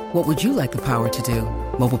bankofamerica.com/talktous. What would you like the power to do?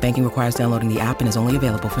 Mobile banking requires downloading the app and is only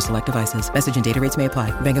available for select devices. Message and data rates may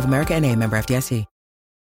apply. Bank of America NA, member FDIC.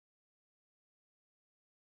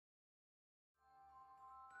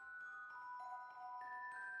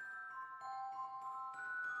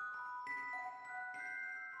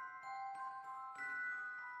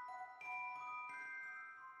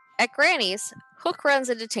 At Granny's, Hook runs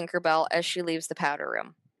into Tinkerbell as she leaves the powder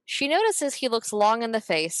room. She notices he looks long in the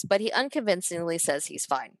face, but he unconvincingly says he's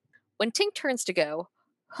fine. When Tink turns to go,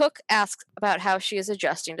 Hook asks about how she is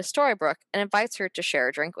adjusting to Storybrooke and invites her to share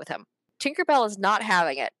a drink with him. Tinkerbell is not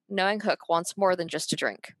having it, knowing Hook wants more than just a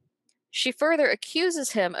drink. She further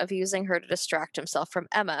accuses him of using her to distract himself from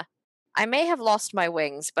Emma. "I may have lost my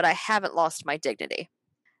wings, but I haven't lost my dignity."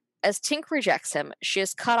 As Tink rejects him, she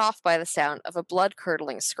is cut off by the sound of a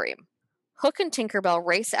blood-curdling scream. Hook and Tinkerbell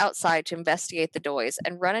race outside to investigate the noise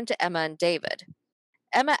and run into Emma and David.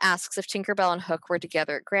 Emma asks if Tinkerbell and Hook were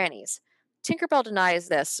together at Granny's. Tinkerbell denies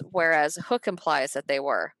this, whereas Hook implies that they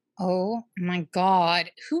were. Oh my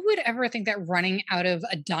God. Who would ever think that running out of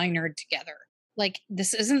a diner together? Like,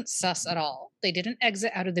 this isn't sus at all. They didn't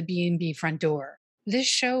exit out of the B&B front door. This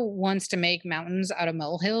show wants to make mountains out of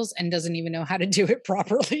molehills and doesn't even know how to do it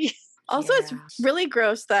properly. Also, Yeah. it's really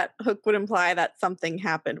gross that Hook would imply that something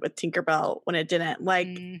happened with Tinkerbell when it didn't. Like,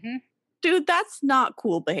 dude, that's not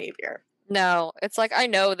cool behavior. No, it's like, I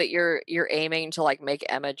know that you're aiming to like make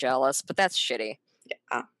Emma jealous, but that's shitty.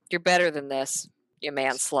 Yeah. You're better than this, you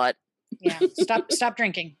man slut. Yeah. Stop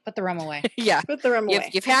drinking. Put the rum away. Yeah. Put the rum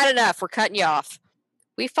away. You've had enough. We're cutting you off.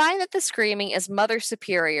 We find that the screaming is Mother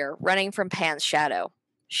Superior running from Pan's shadow.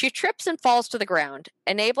 She trips and falls to the ground,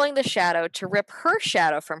 enabling the shadow to rip her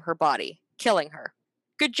shadow from her body, killing her.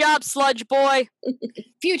 Good job, sludge boy!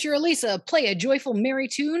 Future Elisa, play a joyful merry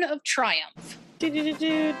tune of triumph.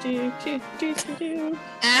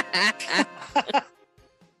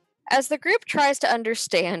 As the group tries to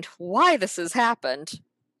understand why this has happened,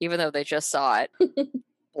 even though they just saw it,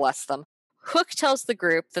 bless them, Hook tells the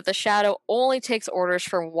group that the shadow only takes orders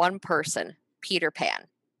from one person, Peter Pan.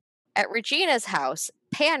 At Regina's house,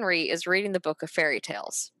 Panry is reading the book of fairy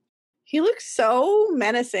tales. He looks so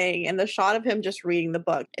menacing in the shot of him just reading the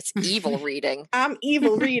book. It's evil reading. I'm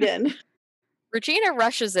evil reading. Regina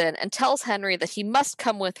rushes in and tells Henry that he must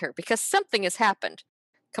come with her because something has happened.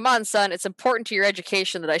 "Come on, son, it's important to your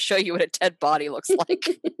education that I show you what a dead body looks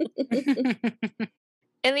like."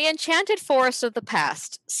 In the enchanted forest of the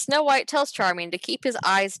past, Snow White tells Charming to keep his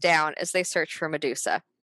eyes down as they search for Medusa.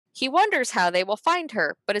 He wonders how they will find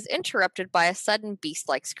her, but is interrupted by a sudden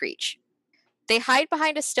beast-like screech. They hide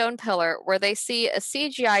behind a stone pillar where they see a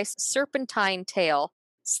CGI serpentine tail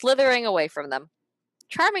slithering away from them.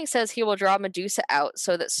 Charming says he will draw Medusa out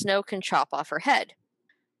so that Snow can chop off her head.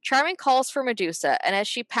 Charming calls for Medusa, and as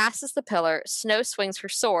she passes the pillar, Snow swings her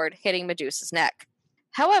sword, hitting Medusa's neck.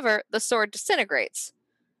 However, the sword disintegrates.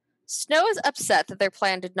 Snow is upset that their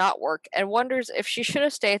plan did not work and wonders if she should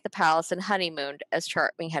have stayed at the palace and honeymooned as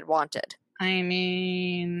Charming had wanted. I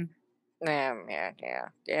mean...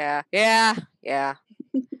 Yeah.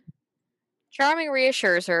 Charming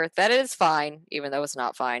reassures her that it is fine, even though it's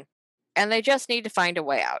not fine, and they just need to find a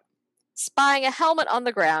way out. Spying a helmet on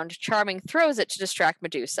the ground, Charming throws it to distract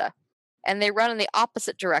Medusa, and they run in the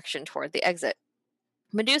opposite direction toward the exit.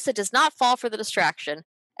 Medusa does not fall for the distraction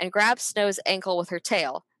and grabs Snow's ankle with her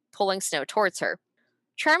tail, pulling Snow towards her.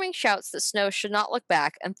 Charming shouts that Snow should not look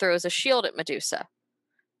back and throws a shield at Medusa.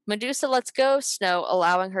 Medusa lets go of Snow,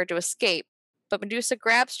 allowing her to escape, but Medusa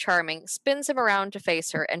grabs Charming, spins him around to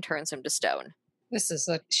face her, and turns him to stone. This is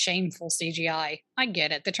a shameful CGI. I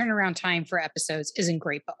get it. The turnaround time for episodes isn't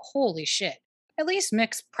great, but holy shit. At least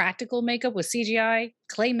mix practical makeup with CGI,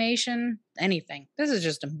 claymation, anything. This is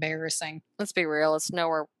just embarrassing. Let's be real, it's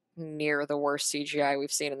nowhere near the worst CGI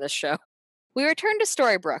we've seen in this show. We return to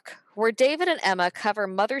Storybrooke, where David and Emma cover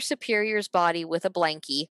Mother Superior's body with a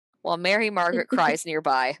blankie, while Mary Margaret cries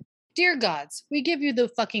nearby. Dear gods, we give you the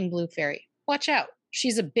fucking blue fairy. Watch out.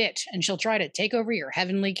 She's a bitch, and she'll try to take over your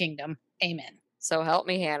heavenly kingdom. Amen. So help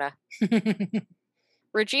me, Hannah.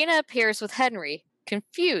 Regina appears with Henry,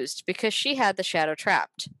 confused because she had the shadow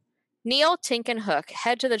trapped. Neil, Tink, and Hook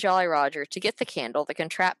head to the Jolly Roger to get the candle that can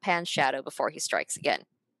trap Pan's shadow before he strikes again.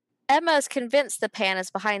 Emma is convinced that Pan is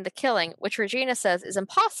behind the killing, which Regina says is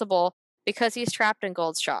impossible because he's trapped in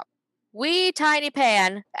Gold's shop. Wee Tiny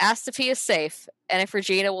Pan asks if he is safe and if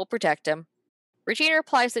Regina will protect him. Regina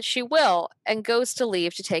replies that she will and goes to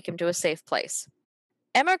leave to take him to a safe place.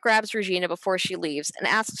 Emma grabs Regina before she leaves and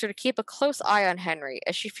asks her to keep a close eye on Henry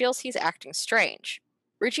as she feels he's acting strange.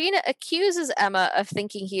 Regina accuses Emma of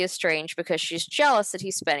thinking he is strange because she's jealous that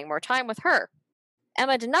he's spending more time with her.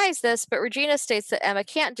 Emma denies this, but Regina states that Emma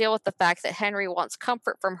can't deal with the fact that Henry wants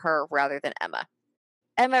comfort from her rather than Emma.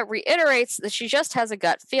 Emma reiterates that she just has a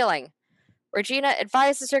gut feeling. Regina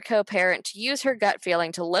advises her co-parent to use her gut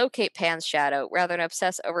feeling to locate Pan's shadow rather than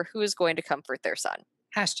obsess over who is going to comfort their son.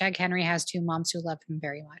 Hashtag Henry has two moms who love him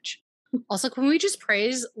very much. Also, can we just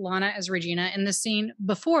praise Lana as Regina in this scene?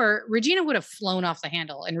 Before, Regina would have flown off the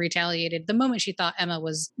handle and retaliated the moment she thought Emma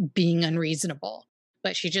was being unreasonable.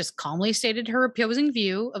 But she just calmly stated her opposing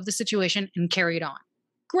view of the situation and carried on.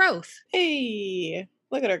 Growth. Hey,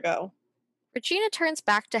 look at her go. Regina turns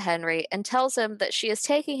back to Henry and tells him that she is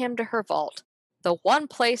taking him to her vault, the one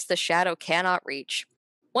place the shadow cannot reach.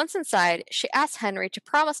 Once inside, she asks Henry to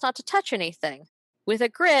promise not to touch anything. With a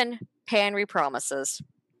grin, Pan repromises.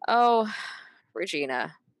 Oh,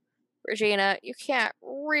 Regina. Regina, you can't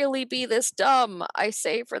really be this dumb, I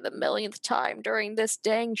say for the millionth time during this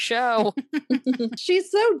dang show.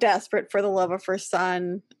 She's so desperate for the love of her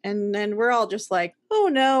son. And then we're all just like, oh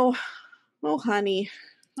no. Oh, honey.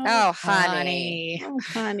 Oh, honey. Oh,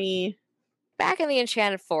 honey. Back in the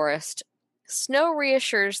Enchanted Forest, Snow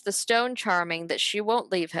reassures the Stone Charming that she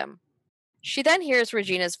won't leave him. She then hears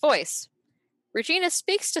Regina's voice. Regina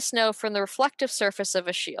speaks to Snow from the reflective surface of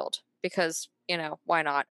a shield, because, why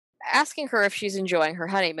not? Asking her if she's enjoying her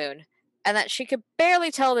honeymoon, and that she could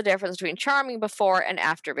barely tell the difference between Charming before and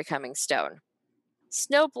after becoming Stone.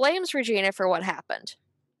 Snow blames Regina for what happened.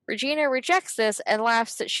 Regina rejects this and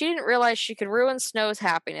laughs that she didn't realize she could ruin Snow's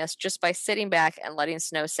happiness just by sitting back and letting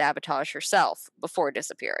Snow sabotage herself before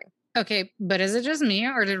disappearing. Okay, but is it just me,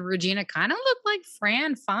 or did Regina kind of look like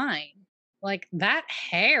Fran Fine? Like, that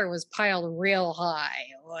hair was piled real high.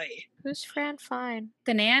 Oy. Who's Fran Fine?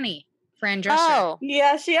 The nanny. Fran Drescher. Oh.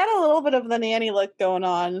 Yeah, she had a little bit of the nanny look going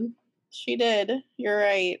on. She did. You're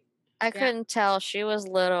right. I couldn't tell. She was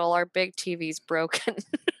little. Our big TV's broken.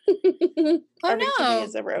 Our no.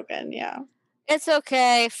 TVs are broken, yeah. It's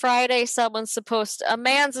okay. Friday, a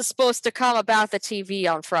man's supposed to come about the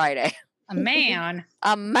TV on Friday. A man.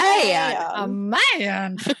 A man. A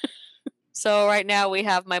man. So right now we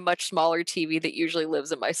have my much smaller TV that usually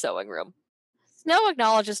lives in my sewing room. Snow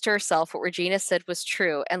acknowledges to herself what Regina said was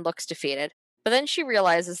true and looks defeated, but then she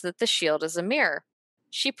realizes that the shield is a mirror.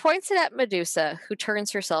 She points it at Medusa, who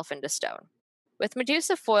turns herself into stone. With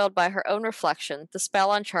Medusa foiled by her own reflection, the spell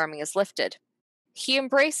on Charming is lifted. He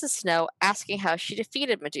embraces Snow, asking how she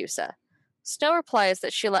defeated Medusa. Snow replies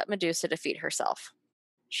that she let Medusa defeat herself.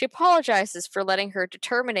 She apologizes for letting her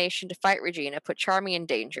determination to fight Regina put Charming in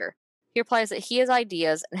danger. He replies that he has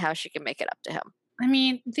ideas and how she can make it up to him. I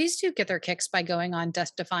mean, these two get their kicks by going on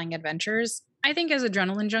death-defying adventures. I think as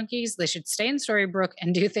adrenaline junkies, they should stay in Storybrooke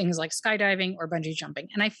and do things like skydiving or bungee jumping.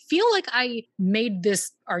 And I feel like I made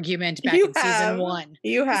this argument back in season 1.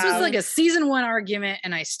 You have. This was like a season 1 argument,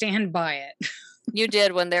 and I stand by it. You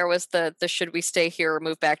did when there was the should we stay here or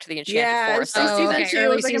move back to the Enchanted Forest. So season 2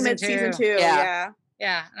 early was like a mid-season 2. Yeah.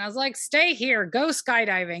 Yeah, and I was like, stay here, go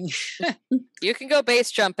skydiving. You can go base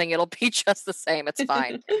jumping. It'll be just the same. It's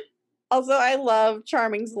fine. Also, I love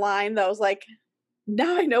Charming's line that was like,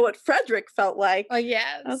 now I know what Frederick felt like. Oh,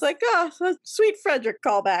 yes. I was like, oh, sweet Frederick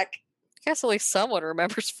callback. I guess at least someone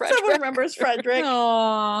remembers Frederick. Someone remembers Frederick.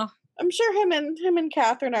 Aww. I'm sure him and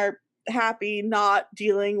Catherine are happy not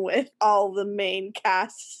dealing with all the main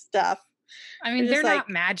cast stuff. I mean, They're they're just not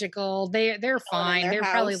magical. They're in fine. their They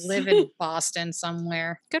probably house. live in Boston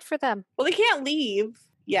somewhere. Good for them. Well, they can't leave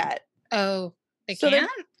yet. Oh, they So they're-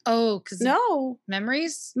 can't? Oh, because No.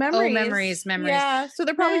 memories? Memories. Oh, memories. Yeah. So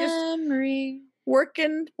they're probably just Memory.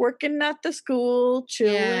 working at the school,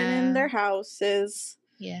 chilling in Yeah. their houses,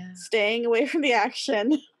 Yeah. staying away from the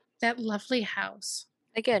action. That lovely house.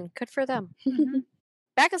 Again, good for them. Mhm.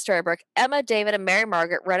 Back in Storybrooke, Emma, David, and Mary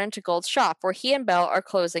Margaret run into Gold's shop where he and Belle are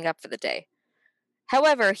closing up for the day.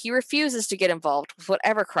 However, he refuses to get involved with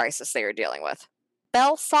whatever crisis they are dealing with.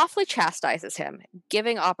 Belle softly chastises him,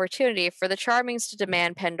 giving opportunity for the Charmings to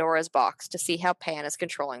demand Pandora's box to see how Pan is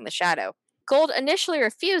controlling the shadow. Gold initially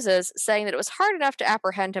refuses, saying that it was hard enough to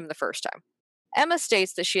apprehend him the first time. Emma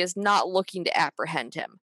states that she is not looking to apprehend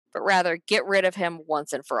him, but rather get rid of him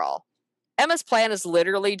once and for all. Emma's plan is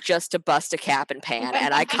literally just to bust a cap in Pan,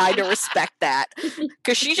 and I kind of respect that.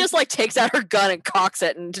 Because she just, like, takes out her gun and cocks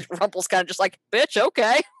it, and Rumple's kind of just like, bitch,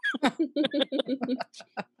 okay.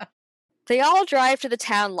 They all drive to the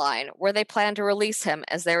town line, where they plan to release him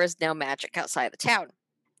as there is no magic outside the town.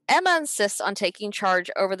 Emma insists on taking charge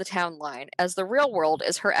over the town line, as the real world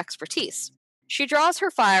is her expertise. She draws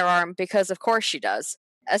her firearm, because of course she does,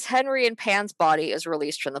 as Henry and Pan's body is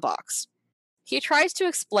released from the box. He tries to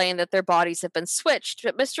explain that their bodies have been switched,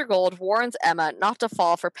 but Mr. Gold warns Emma not to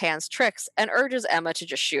fall for Pan's tricks and urges Emma to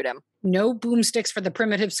just shoot him. No boomsticks for the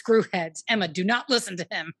primitive screwheads. Emma, do not listen to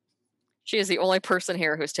him. She is the only person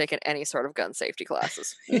here who's taken any sort of gun safety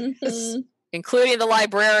classes, Mhm. including the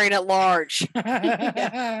librarian at large.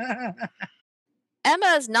 Emma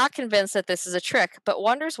is not convinced that this is a trick, but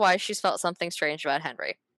wonders why she's felt something strange about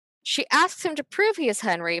Henry. She asks him to prove he is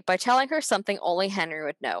Henry by telling her something only Henry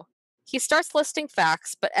would know. He starts listing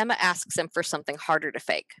facts, but Emma asks him for something harder to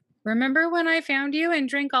fake. Remember when I found you and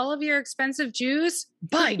drank all of your expensive juice?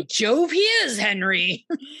 By Jove, he is Henry.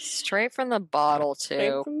 Straight from the bottle, Straight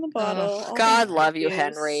too. from the bottle. all God the love you, reviews.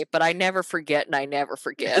 Henry, but I never forget and I never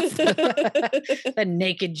forgive. The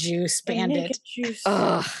naked juice The bandit. naked juice.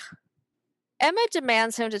 Ugh. Emma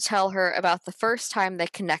demands him to tell her about the first time they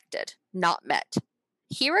connected, not met.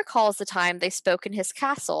 He recalls the time they spoke in his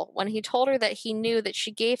castle when he told her that he knew that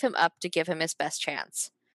she gave him up to give him his best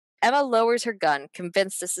chance. Emma lowers her gun,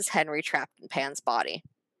 convinced this is Henry trapped in Pan's body.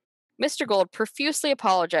 Mr. Gold profusely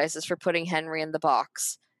apologizes for putting Henry in the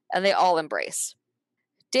box, and they all embrace.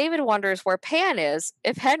 David wonders where Pan is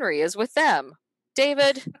if Henry is with them.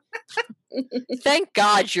 David, thank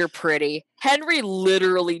God you're pretty. Henry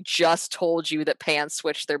literally just told you that Pan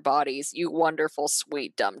switched their bodies, you wonderful,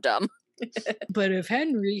 sweet dum-dum. But if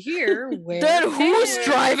Henry here, where Then who's Pan?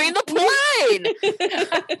 driving the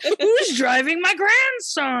plane? Who's driving my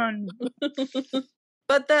grandson?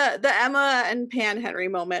 But the Emma and Pan Henry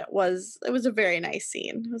moment was a very nice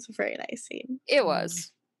scene. It was a very nice scene. It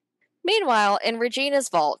was. Meanwhile, in Regina's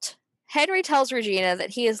vault, Henry tells Regina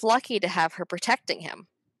that he is lucky to have her protecting him.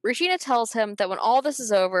 Regina tells him that when all this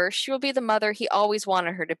is over, she will be the mother he always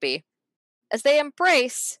wanted her to be. As they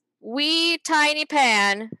embrace, wee tiny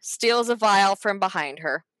Pan steals a vial from behind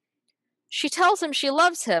her. She tells him she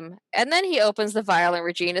loves him, and then he opens the vial in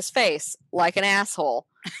Regina's face, like an asshole,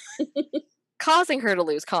 causing her to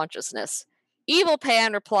lose consciousness. Evil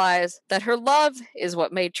Pan replies that her love is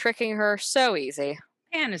what made tricking her so easy.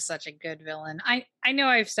 Pan is such a good villain. I know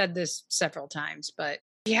I've said this several times, but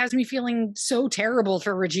he has me feeling so terrible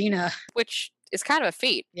for Regina. Which is kind of a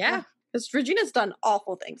feat. Yeah. Because Regina's done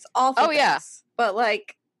awful things. Awful Oh, things. yeah. But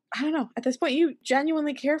like, I don't know. At this point, you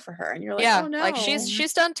genuinely care for her, and you're like, Yeah, oh no. like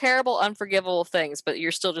she's done terrible, unforgivable things, but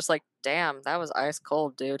you're still just like, damn, that was ice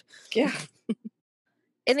cold, dude. Yeah.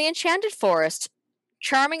 In the Enchanted Forest,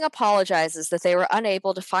 Charming apologizes that they were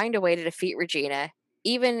unable to find a way to defeat Regina,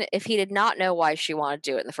 even if he did not know why she wanted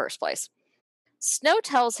to do it in the first place. Snow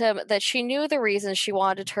tells him that she knew the reason she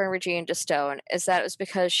wanted to turn Regina to stone is that it was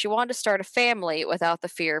because she wanted to start a family without the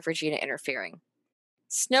fear of Regina interfering.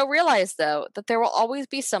 Snow realized, though, that there will always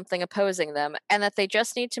be something opposing them and that they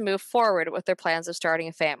just need to move forward with their plans of starting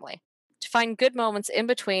a family, to find good moments in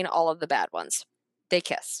between all of the bad ones. They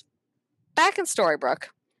kiss. Back in Storybrooke,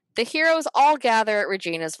 the heroes all gather at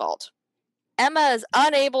Regina's vault. Emma is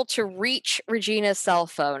unable to reach Regina's cell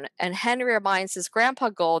phone, and Henry reminds his Grandpa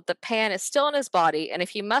Gold that Pan is still in his body, and if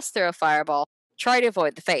he must throw a fireball, try to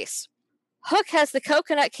avoid the face. Hook has the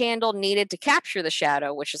coconut candle needed to capture the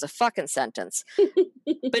shadow, which is a fucking sentence,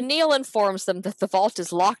 but Neil informs them that the vault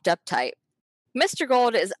is locked up tight. Mr.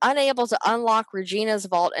 Gold is unable to unlock Regina's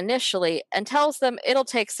vault initially and tells them it'll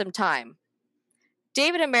take some time.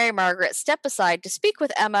 David and Mary Margaret step aside to speak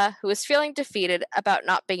with Emma, who is feeling defeated about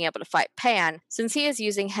not being able to fight Pan, since he is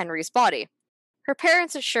using Henry's body. Her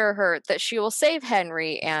parents assure her that she will save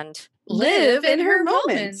Henry and live in her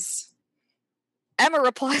moments. Emma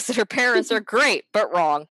replies that her parents are great, but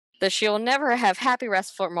wrong, that she will never have happy,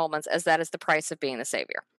 restful moments, as that is the price of being the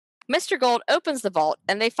savior. Mr. Gold opens the vault,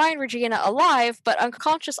 and they find Regina alive, but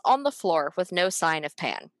unconscious on the floor with no sign of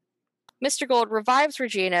Pan. Mr. Gold revives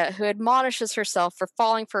Regina, who admonishes herself for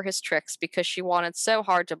falling for his tricks because she wanted so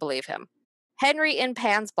hard to believe him. Henry, in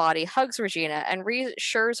Pan's body, hugs Regina and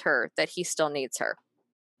reassures her that he still needs her.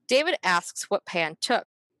 David asks what Pan took.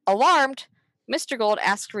 Alarmed, Mr. Gold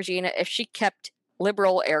asks Regina if she kept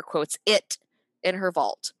liberal air quotes it in her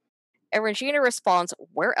vault. And Regina responds,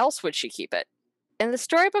 where else would she keep it? In the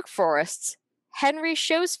storybook forests, Henry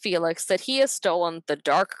shows Felix that he has stolen the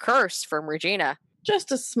dark curse from Regina.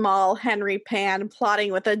 Just a small Henry Pan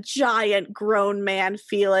plotting with a giant grown man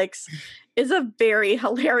Felix is a very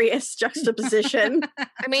hilarious juxtaposition.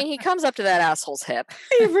 I mean, he comes up to that asshole's hip.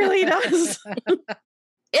 He really does.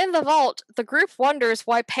 In the vault, the group wonders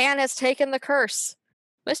why Pan has taken the curse.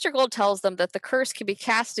 Mr. Gold tells them that the curse can be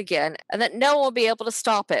cast again and that no one will be able to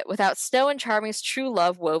stop it without Snow and Charming's true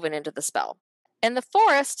love woven into the spell. In the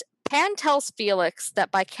forest, Pan tells Felix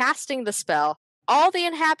that by casting the spell, all the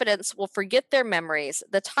inhabitants will forget their memories,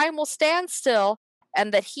 the time will stand still,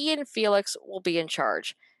 and that he and Felix will be in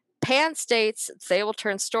charge. Pan states they will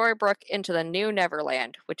turn Storybrooke into the new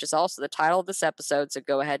Neverland, which is also the title of this episode, so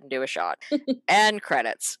go ahead and do a shot. And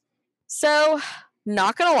credits. So,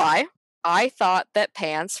 not gonna lie, I thought that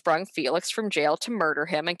Pan sprung Felix from jail to murder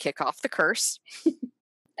him and kick off the curse.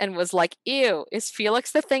 And was like, ew, is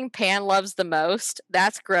Felix the thing Pan loves the most?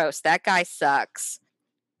 That's gross. That guy sucks.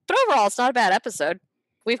 But overall, it's not a bad episode.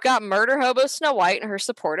 We've got murder hobo Snow White and her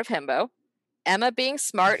supportive himbo. Emma being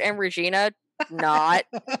smart and Regina not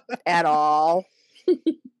at all.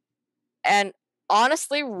 And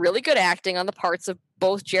honestly, really good acting on the parts of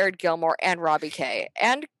both Jared Gilmore and Robbie Kay.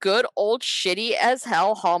 And good old shitty as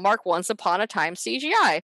hell Hallmark Once Upon a Time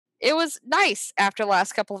CGI. It was nice after the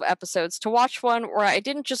last couple of episodes to watch one where I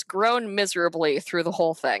didn't just groan miserably through the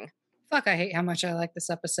whole thing. Fuck, I hate how much I like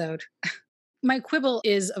this episode. My quibble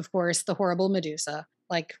is, of course, the horrible Medusa.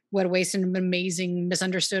 Like, what a waste of an amazing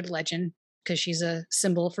misunderstood legend, because she's a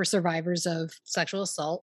symbol for survivors of sexual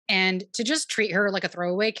assault. And to just treat her like a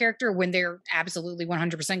throwaway character when they're absolutely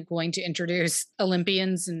 100% going to introduce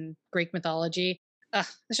Olympians and Greek mythology,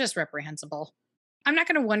 it's just reprehensible. I'm not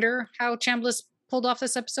going to wonder how Chambliss pulled off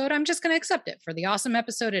this episode. I'm just going to accept it for the awesome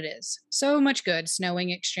episode it is. So much good snowing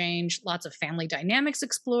exchange, lots of family dynamics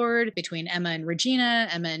explored between Emma and Regina,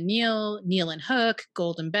 Emma and Neil, Neil and Hook,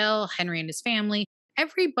 Gold and Belle, Henry and his family.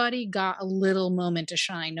 Everybody got a little moment to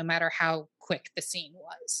shine, no matter how quick the scene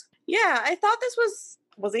was. Yeah, I thought this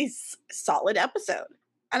was a solid episode.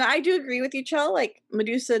 And I do agree with you, Chell. Like,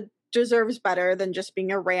 Medusa deserves better than just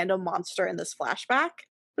being a random monster in this flashback.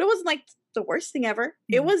 But it wasn't like the worst thing ever.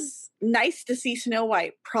 Mm-hmm. It was nice to see Snow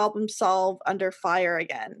White problem solve under fire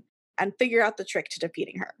again and figure out the trick to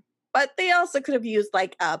defeating her. But they also could have used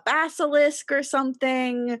like a basilisk or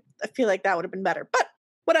something. I feel like that would have been better, but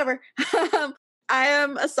whatever. I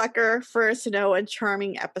am a sucker for a Snow and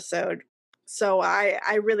Charming episode. So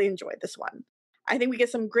I really enjoyed this one. I think we get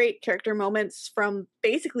some great character moments from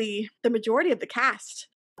basically the majority of the cast.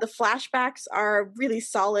 The flashbacks are a really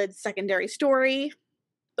solid secondary story.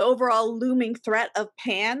 The overall looming threat of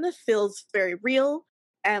Pan feels very real,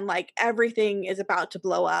 and like everything is about to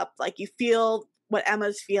blow up. Like you feel what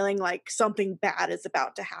Emma's feeling, like something bad is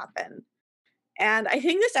about to happen. And I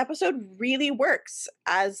think this episode really works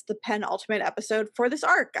as the penultimate episode for this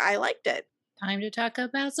arc. I liked it. Time to talk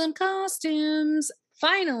about some costumes.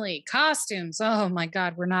 Finally, costumes. Oh my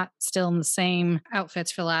God, we're not still in the same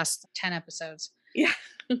outfits for the last 10 episodes. Yeah.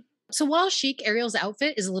 So while chic, Ariel's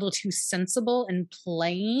outfit is a little too sensible and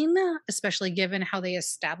plain, especially given how they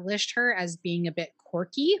established her as being a bit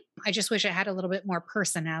quirky, I just wish it had a little bit more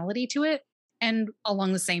personality to it. And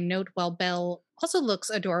along the same note, while Belle also looks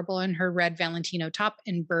adorable in her red Valentino top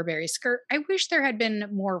and Burberry skirt, I wish there had been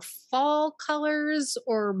more fall colors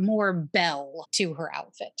or more Belle to her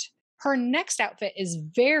outfit. Her next outfit is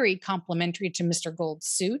very complimentary to Mr. Gold's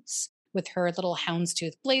suits, with her little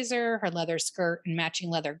houndstooth blazer, her leather skirt and matching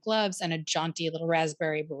leather gloves, and a jaunty little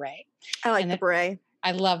raspberry beret. I like the beret.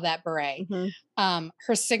 I love that beret. Mm-hmm.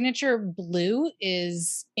 Her signature blue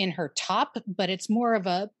is in her top, but it's more of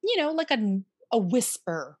a, like a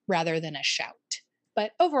whisper rather than a shout.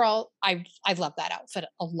 But overall, I love that outfit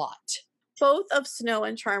a lot. Both of Snow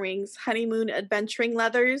and Charming's honeymoon adventuring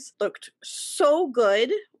leathers looked so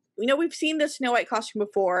good. We've seen the Snow White costume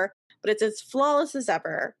before, but it's as flawless as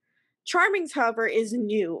ever. Charming's, however, is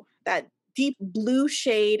new. That deep blue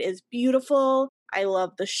shade is beautiful. I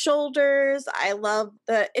love the shoulders. I love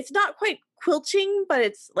it's not quite quilting, but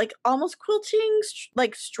it's like almost quilting,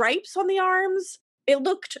 like stripes on the arms. It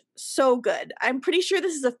looked so good. I'm pretty sure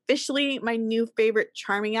this is officially my new favorite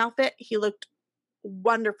Charming outfit. He looked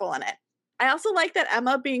wonderful in it. I also like that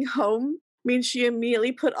Emma being home means she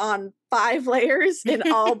immediately put on 5 layers in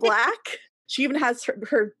all black. She even has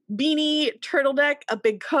her beanie, turtleneck, a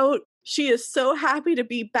big coat. She is so happy to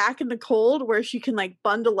be back in the cold where she can like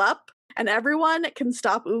bundle up and everyone can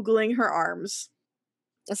stop oogling her arms.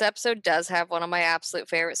 This episode does have one of my absolute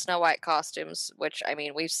favorite Snow White costumes, which, I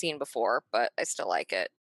mean, we've seen before, but I still like it.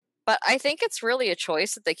 But I think it's really a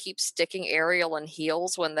choice that they keep sticking Ariel in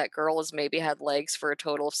heels when that girl has maybe had legs for a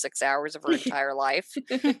total of 6 hours of her entire life.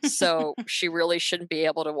 So she really shouldn't be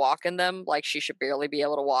able to walk in them, like she should barely be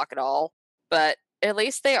able to walk at all. But at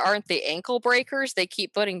least they aren't the ankle breakers they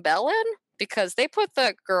keep putting Belle in, because they put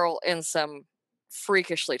that girl in some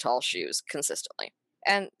freakishly tall shoes consistently.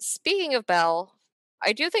 And speaking of Belle,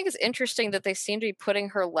 I do think it's interesting that they seem to be putting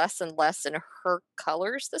her less and less in her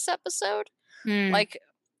colors this episode. Like,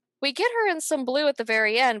 we get her in some blue at the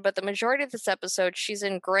very end, but the majority of this episode, she's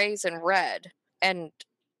in grays and red. And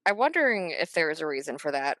I'm wondering if there is a reason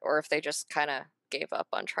for that, or if they just kind of gave up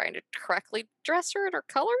on trying to correctly dress her in her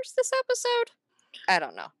colors this episode. I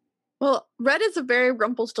don't know. Well, red is a very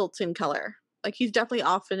Rumpelstiltskin color. Like, he's definitely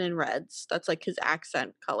often in reds. That's like his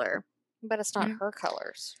accent color. But it's not her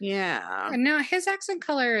colors. Yeah. No, his accent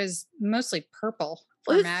color is mostly purple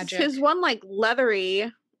for Well, magic. His one like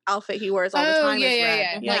leathery outfit he wears all the time is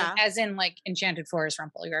red. Yeah. Like, as in like Enchanted Forest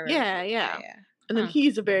Rumple. Yeah. And then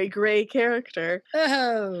he's a very gray character.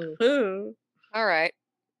 Oh. Ooh. All right.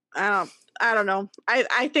 I don't know.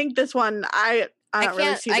 I think this one I don't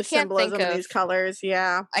really see the symbolism of these colors.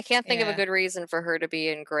 Yeah. I can't think of a good reason for her to be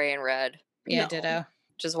in gray and red. Yeah, ditto.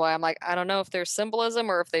 Which is why I'm like, I don't know if there's symbolism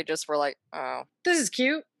or if they just were like, oh, this is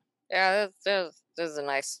cute. Yeah, this is a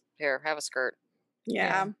nice, here, have a skirt.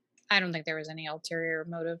 Yeah. I don't think there was any ulterior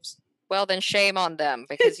motives. Well, then shame on them,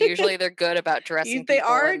 because usually they're good about dressing they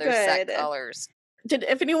people are in their set colors.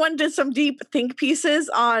 If anyone did some deep think pieces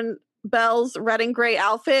on Belle's red and gray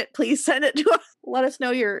outfit, please send it to us. Let us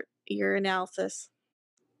know your analysis.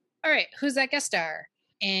 All right, who's that guest star?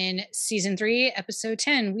 In season 3, episode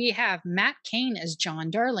 10, we have Matt Cain as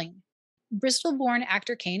John Darling. Bristol-born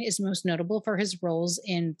actor Cain is most notable for his roles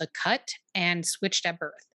in The Cut and Switched at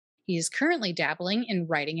Birth. He is currently dabbling in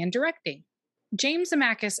writing and directing. James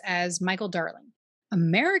Zemeckis as Michael Darling.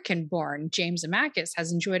 American-born James Zemeckis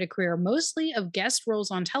has enjoyed a career mostly of guest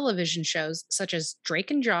roles on television shows such as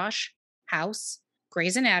Drake and Josh, House,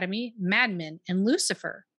 Grey's Anatomy, Mad Men, and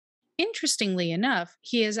Lucifer. Interestingly enough,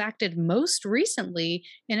 he has acted most recently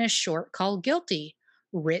in a short called Guilty,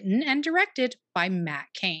 written and directed by Matt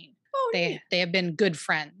Cain. They have been good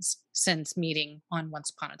friends since meeting on Once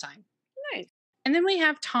Upon a Time. Nice. And then we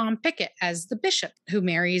have Tom Pickett as the bishop who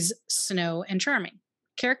marries Snow and Charming.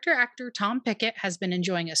 Character actor Tom Pickett has been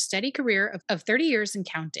enjoying a steady career of 30 years and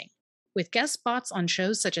counting, with guest spots on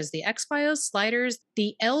shows such as The X-Files, Sliders,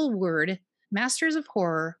 The L Word, Masters of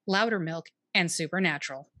Horror, Loudermilk, and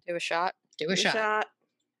Supernatural. Do a shot. Do a shot.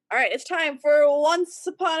 All right, it's time for Once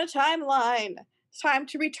Upon a Timeline. It's time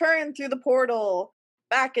to return through the portal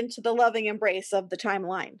back into the loving embrace of the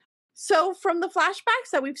timeline. So from the flashbacks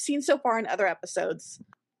that we've seen so far in other episodes,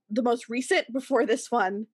 the most recent before this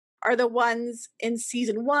one are the ones in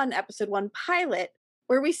season 1, episode 1 pilot,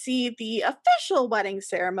 where we see the official wedding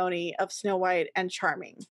ceremony of Snow White and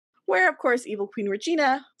Charming, where of course evil Queen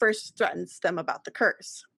Regina first threatens them about the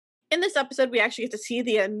curse. In this episode, we actually get to see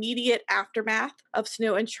the immediate aftermath of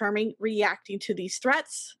Snow and Charming reacting to these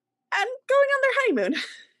threats and going on their honeymoon.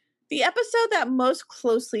 The episode that most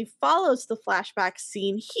closely follows the flashback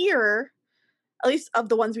scene here, at least of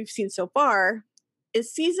the ones we've seen so far,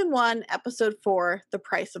 is season 1, episode 4, The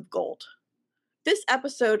Price of Gold. This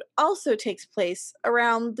episode also takes place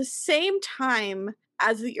around the same time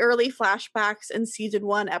as the early flashbacks in season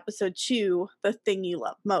 1, episode 2, The Thing You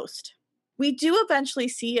Love Most. We do eventually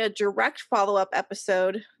see a direct follow-up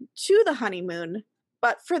episode to the honeymoon,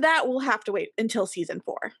 but for that we'll have to wait until season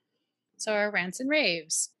 4. So our rants and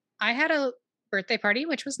raves. I had a birthday party,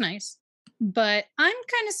 which was nice, but I'm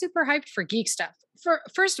kind of super hyped for geek stuff.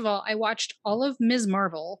 First of all, I watched all of Ms.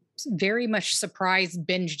 Marvel, very much surprised,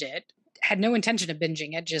 binged it. Had no intention of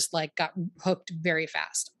binging it, just like got hooked very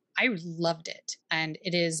fast. I loved it, and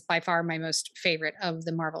it is by far my most favorite of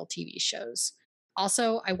the Marvel TV shows.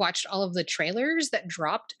 Also, I watched all of the trailers that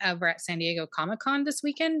dropped over at San Diego Comic-Con this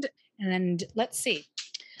weekend, and let's see.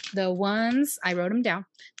 The ones, I wrote them down.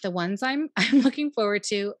 The ones I'm looking forward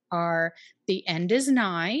to are The End Is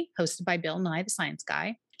Nigh, hosted by Bill Nye, the Science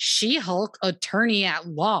Guy. She-Hulk, Attorney at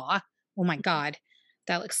Law. Oh my God,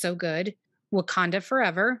 that looks so good. Wakanda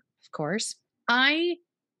Forever, of course. I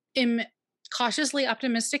am cautiously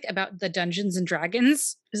optimistic about the Dungeons and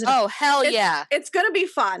Dragons. Is it Oh, hell It's- yeah. It's gonna be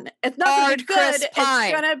fun. It's not Bard gonna be good. Chris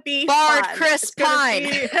Pine. It's gonna be Bard fun. Chris It's gonna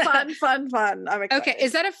Pine. be fun. I'm excited. okay?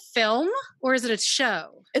 Is that a film or is it a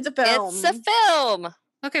show? It's a film. It's a film.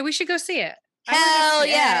 Okay, we should go see it. Hell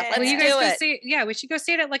yeah. Yeah. Let's Will you do guys go it. see it? Yeah, we should go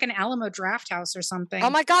see it at like an Alamo Draft House or something. Oh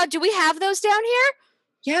my God. Do we have those down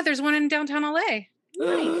Yeah, there's one in downtown LA.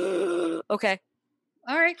 here? Okay.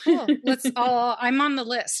 All right, cool. I'm on the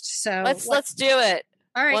list. So Let's do it.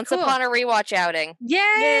 all right, Once cool. upon a rewatch outing.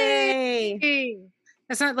 Yay! Yay!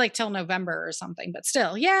 It's not like till November or something, but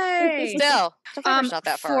still, yay! Still, November's not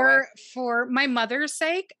that far away. For my mother's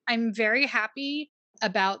sake, I'm very happy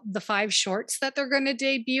about the 5 shorts that they're going to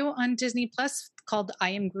debut on Disney Plus called I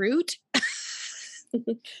Am Groot.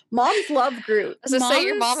 Moms love Groot. Does it say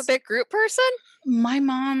your mom a Mom's- big Groot person? My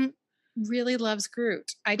mom really loves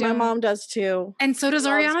Groot. I My don't. mom does too. and so does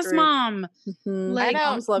loves Ariana's Groot. mom. Mhm. Like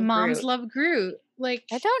moms love moms Groot. love Groot. Like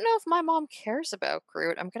I don't know if my mom cares about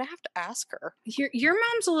Groot. I'm gonna have to ask her. your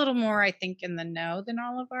mom's a little more, I think, in the know than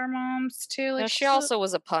all of our moms too. Like No, she also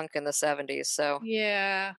was a punk in the 70s, so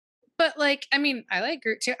yeah. But like, I mean, I like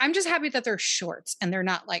Groot too. I'm just happy that they're shorts and they're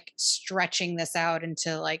not like stretching this out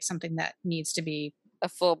into like something that needs to be a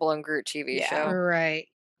full-blown Groot TV Yeah. show. right.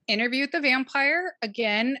 Interview with the Vampire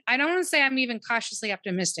again. I don't want to say I'm even cautiously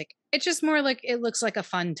optimistic. It's just more like it looks like a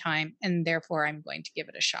fun time, and therefore I'm going to give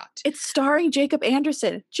it a shot. It's starring Jacob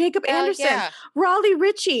Anderson. Jacob Hell Anderson. yeah. Raleigh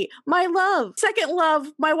Ritchie. My love. Second love.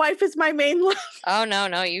 My wife is my main love. Oh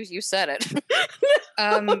no, you said it.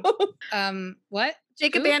 What?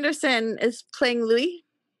 Jacob Who? Anderson is playing Louis.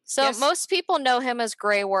 So Yes. most people know him as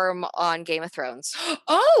Grey Worm on Game of Thrones.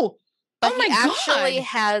 Oh, But oh my he actually god!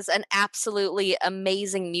 has an absolutely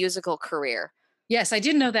amazing musical career Yes, I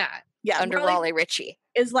did know that. Yeah, under Raleigh Ritchie.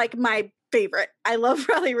 is like my favorite. I love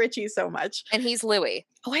Raleigh Ritchie so much. And he's Louis.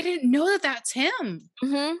 Oh, I didn't know that that's him.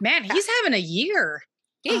 Mm-hmm. Man, he's having a year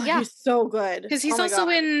Yeah, Oh, yeah. he's so good. because he's Oh my also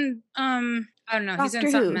God. in I don't know. He's Doctor in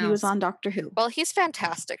Who. something else. He was on Doctor Who. Well, he's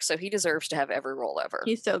fantastic, so he deserves to have every role ever.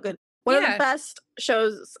 He's so good. One of Yeah. the best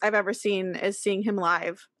shows I've ever seen is seeing him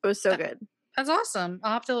live. It was so good. That's awesome.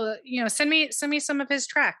 I'll have to, send me some of his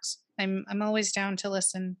tracks. I'm always down to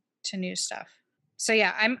listen to new stuff. So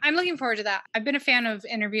yeah, I'm looking forward to that. I've been a fan of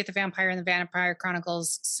Interview with the Vampire and the Vampire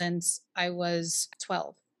Chronicles since I was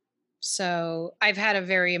 12. So I've had a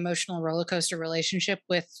very emotional roller coaster relationship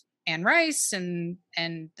with Anne Rice and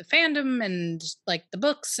the fandom and like the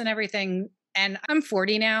books and everything. And I'm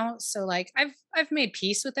 40 now, so like I've made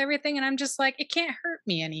peace with everything, and I'm just like it can't hurt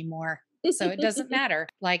me anymore. So it doesn't matter.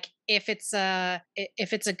 Like if it's a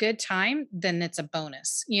good time, then it's a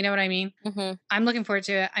bonus. You know what I mean? Mm-hmm. I'm looking forward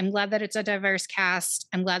to it. I'm glad that it's a diverse cast.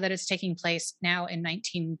 I'm glad that it's taking place now in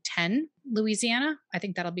 1910 Louisiana. I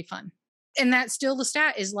think that'll be fun. And that still the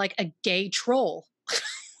stat is like a gay troll.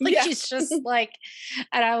 Like Yeah. he's just like,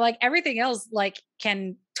 and I like everything else like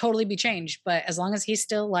can totally be changed, but as long as he's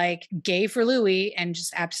still like gay for Louis and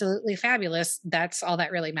just absolutely fabulous, that's all that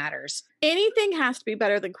really matters. Anything has to be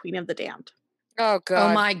better than Queen of the Damned. Oh god.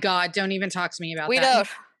 Oh my God! Don't even talk to me about We that. don't.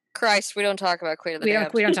 Christ, we don't talk about Queen of the We Damned.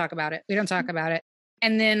 don't. We don't talk about it. We don't talk about it.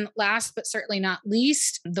 And then last but certainly not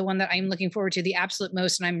least, the one that I'm looking forward to the absolute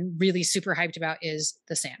most, and I'm really super hyped about, is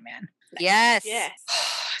the Sandman. Yes.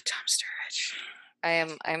 Tom Sturridge.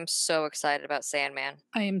 I'm so excited about Sandman.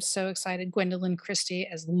 I am so excited. Gwendolyn Christie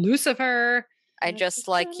as Lucifer. I just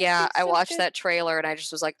like, I watched that trailer and I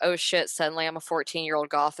just was like, oh shit, suddenly I'm a 14-year-old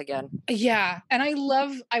goth again. Yeah. And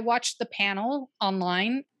I watched the panel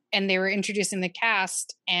online and they were introducing the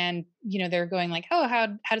cast and, they were going like, oh,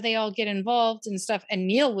 how do they all get involved and stuff. And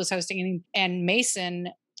Neil was hosting and Mason,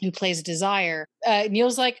 who plays Desire,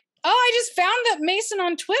 Neil's like, oh, I just found that Mason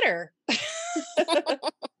on Twitter.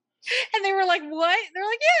 And they were like, what? They're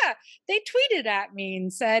like, yeah, they tweeted at me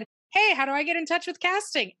and said, hey, how do I get in touch with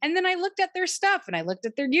casting? And then I looked at their stuff and I looked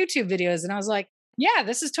at their YouTube videos and I was like, yeah,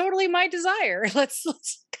 this is totally my desire. Let's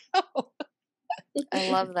go. I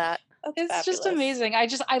love that. It's just amazing.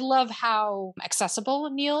 I love how accessible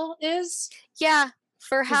Neil is. Yeah,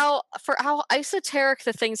 for how esoteric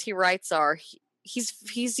the things he writes are.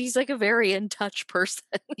 He's like a very in touch person.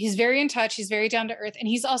 He's very in touch. He's very down to earth, and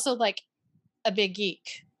he's also like a big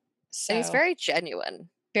geek. So And he's very genuine.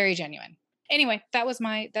 very genuine. Anyway,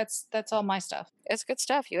 that's all my stuff. It's good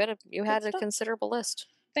stuff. You had a stuff. considerable list.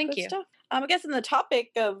 Thank Good you. stuff. I guess in the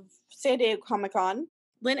topic of San Diego Comic Con,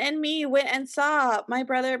 Lynn and me went and saw my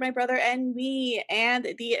brother and me and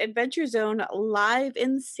the Adventure Zone live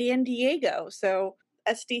in San Diego. So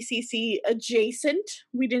SDCC adjacent.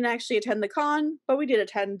 We didn't actually attend the con, but we did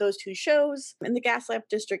attend those 2 shows in the Gaslamp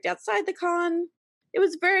district outside the con. It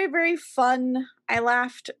was very, very fun. I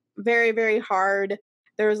laughed very, very hard.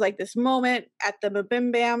 There was like this moment at the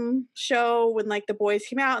Mabim Bam show when like the boys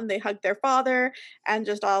came out and they hugged their father and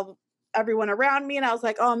just everyone around me, and I was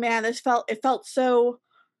like, oh man, it felt so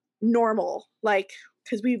normal, like,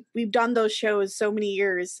 because we've done those shows so many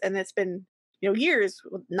years and it's been, years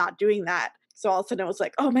not doing that. So all of a sudden it was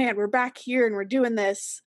like, oh man, we're back here and we're doing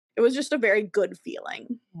this. It was just a very good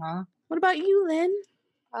feeling. What about you, Lynn?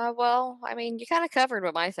 Well, I mean, you kind of covered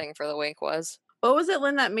what my thing for the wink was. What was it,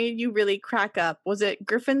 Lynn, that made you really crack up? Was it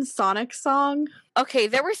Griffin's Sonic song? Okay,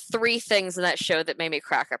 there were 3 things in that show that made me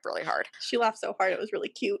crack up really hard. She laughed so hard, it was really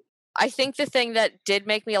cute. I think the thing that did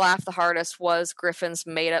make me laugh the hardest was Griffin's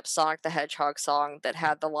made-up Sonic the Hedgehog song that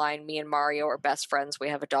had the line, "Me and Mario are best friends, we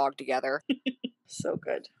have a dog together." So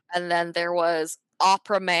good. And then there was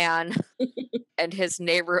Opera Man and his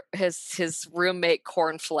roommate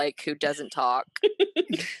Cornflake, who doesn't talk.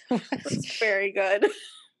 That's very good.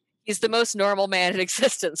 He's the most normal man in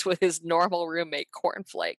existence with his normal roommate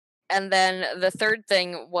Cornflake. And then the third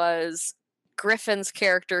thing was Griffin's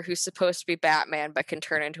character, who's supposed to be Batman but can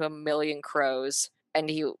turn into a million crows. And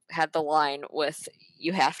he had the line with,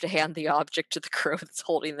 "You have to hand the object to the crow that's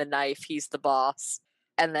holding the knife. He's the boss."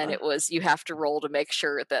 And then it was, you have to roll to make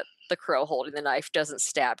sure that the crow holding the knife doesn't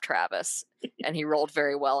stab Travis. And he rolled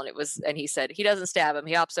very well, and he said he doesn't stab him.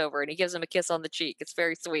 He hops over and he gives him a kiss on the cheek. It's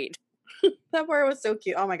very sweet. That part was so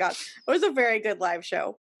cute. Oh my god. It was a very good live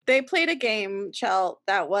show. They played a game, Chell,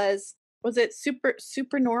 that was it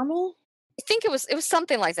super normal? I think it was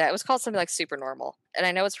something like that. It was called something like Super Normal. And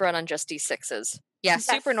I know it's run on just D6s. Yeah, Yes.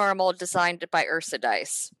 Super Normal, designed by Ursa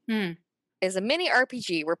Dice. Is a mini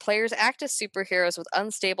RPG where players act as superheroes with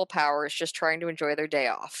unstable powers just trying to enjoy their day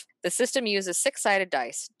off. The system uses 6-sided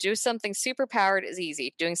dice. Do something superpowered is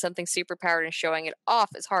easy. Doing something superpowered and showing it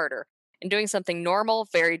off is harder. And doing something normal,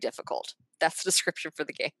 very difficult. That's the description for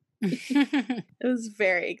the game. It was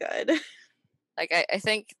very good. Like, I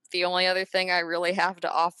think the only other thing I really have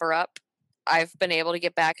to offer up, I've been able to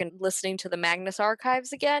get back and listening to the Magnus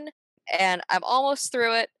Archives again, and I'm almost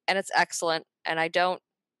through it, and it's excellent, and I don't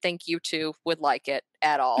think you two would like it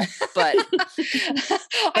at all, but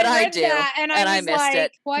I do, and I missed like,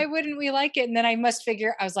 it. Why wouldn't we like it? And then I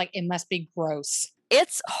was like, it must be gross.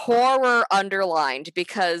 It's horror underlined,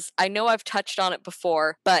 because I know I've touched on it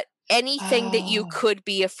before, but anything that you could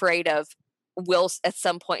be afraid of will at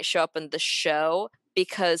some point show up in the show,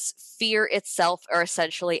 because fear itself are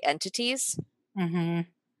essentially entities. Mm-hmm.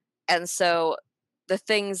 And so the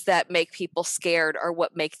things that make people scared are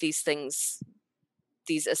what make these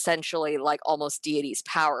essentially like almost deities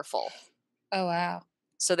powerful. Oh, wow.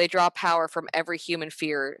 So they draw power from every human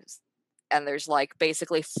fear. And there's like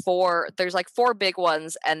basically 4 big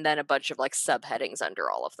ones and then a bunch of like subheadings under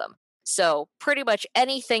all of them. So pretty much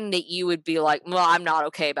anything that you would be like, well, I'm not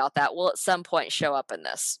okay about that, will at some point show up in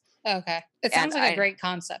this. Okay. It sounds like a great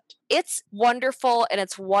concept. It's wonderful and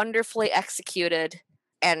it's wonderfully executed.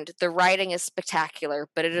 And the writing is spectacular,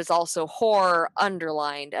 but it is also horror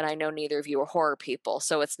underlined, and I know neither of you are horror people,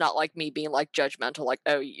 so it's not like me being like judgmental, like,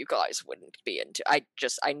 oh, you guys wouldn't be into. I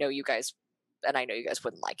know you guys, and I know you guys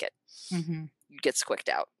wouldn't like it. Mm-hmm. You'd get squicked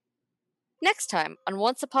out. Next time on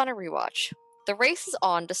Once Upon a Rewatch, the race is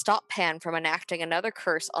on to stop Pan from enacting another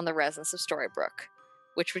curse on the residents of Storybrooke,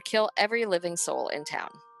 which would kill every living soul in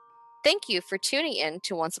town. Thank you for tuning in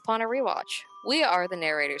to Once Upon a Rewatch. We are the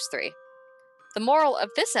Narrators 3. The moral of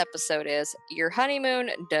this episode is, your honeymoon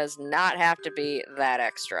does not have to be that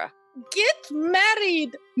extra. Get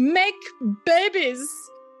married! Make babies!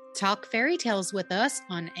 Talk fairy tales with us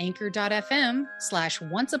on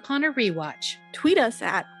anchor.fm/onceuponarewatch. Tweet us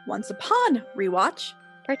at onceuponrewatch.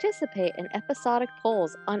 Participate in episodic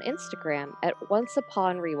polls on Instagram at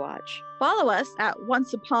onceuponrewatch. Follow us at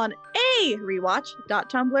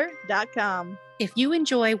onceuponarewatch.tumblr.com. If you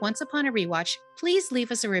enjoy Once Upon a Rewatch, please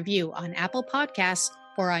leave us a review on Apple Podcasts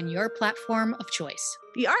or on your platform of choice.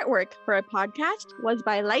 The artwork for our podcast was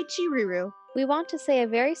by Lychee Ruru. We want to say a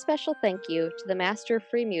very special thank you to the master of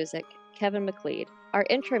free music, Kevin MacLeod. Our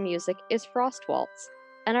intro music is Frost Waltz,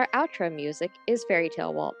 and our outro music is Fairy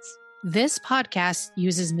Tale Waltz. This podcast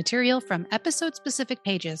uses material from episode-specific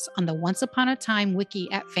pages on the Once Upon a Time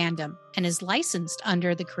wiki at Fandom and is licensed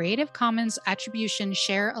under the Creative Commons Attribution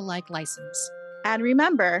Share Alike license. And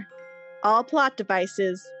remember, all plot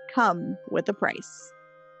devices come with a price.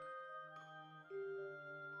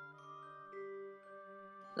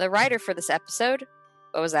 The writer for this episode,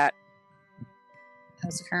 what was that? That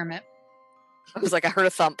was a Kermit. I was like, I heard a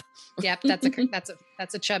thump. Yep, that's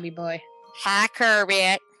a chubby boy. Hi,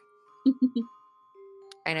 Kermit.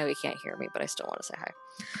 I know he can't hear me, but I still want to say hi.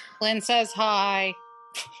 Lynn says hi.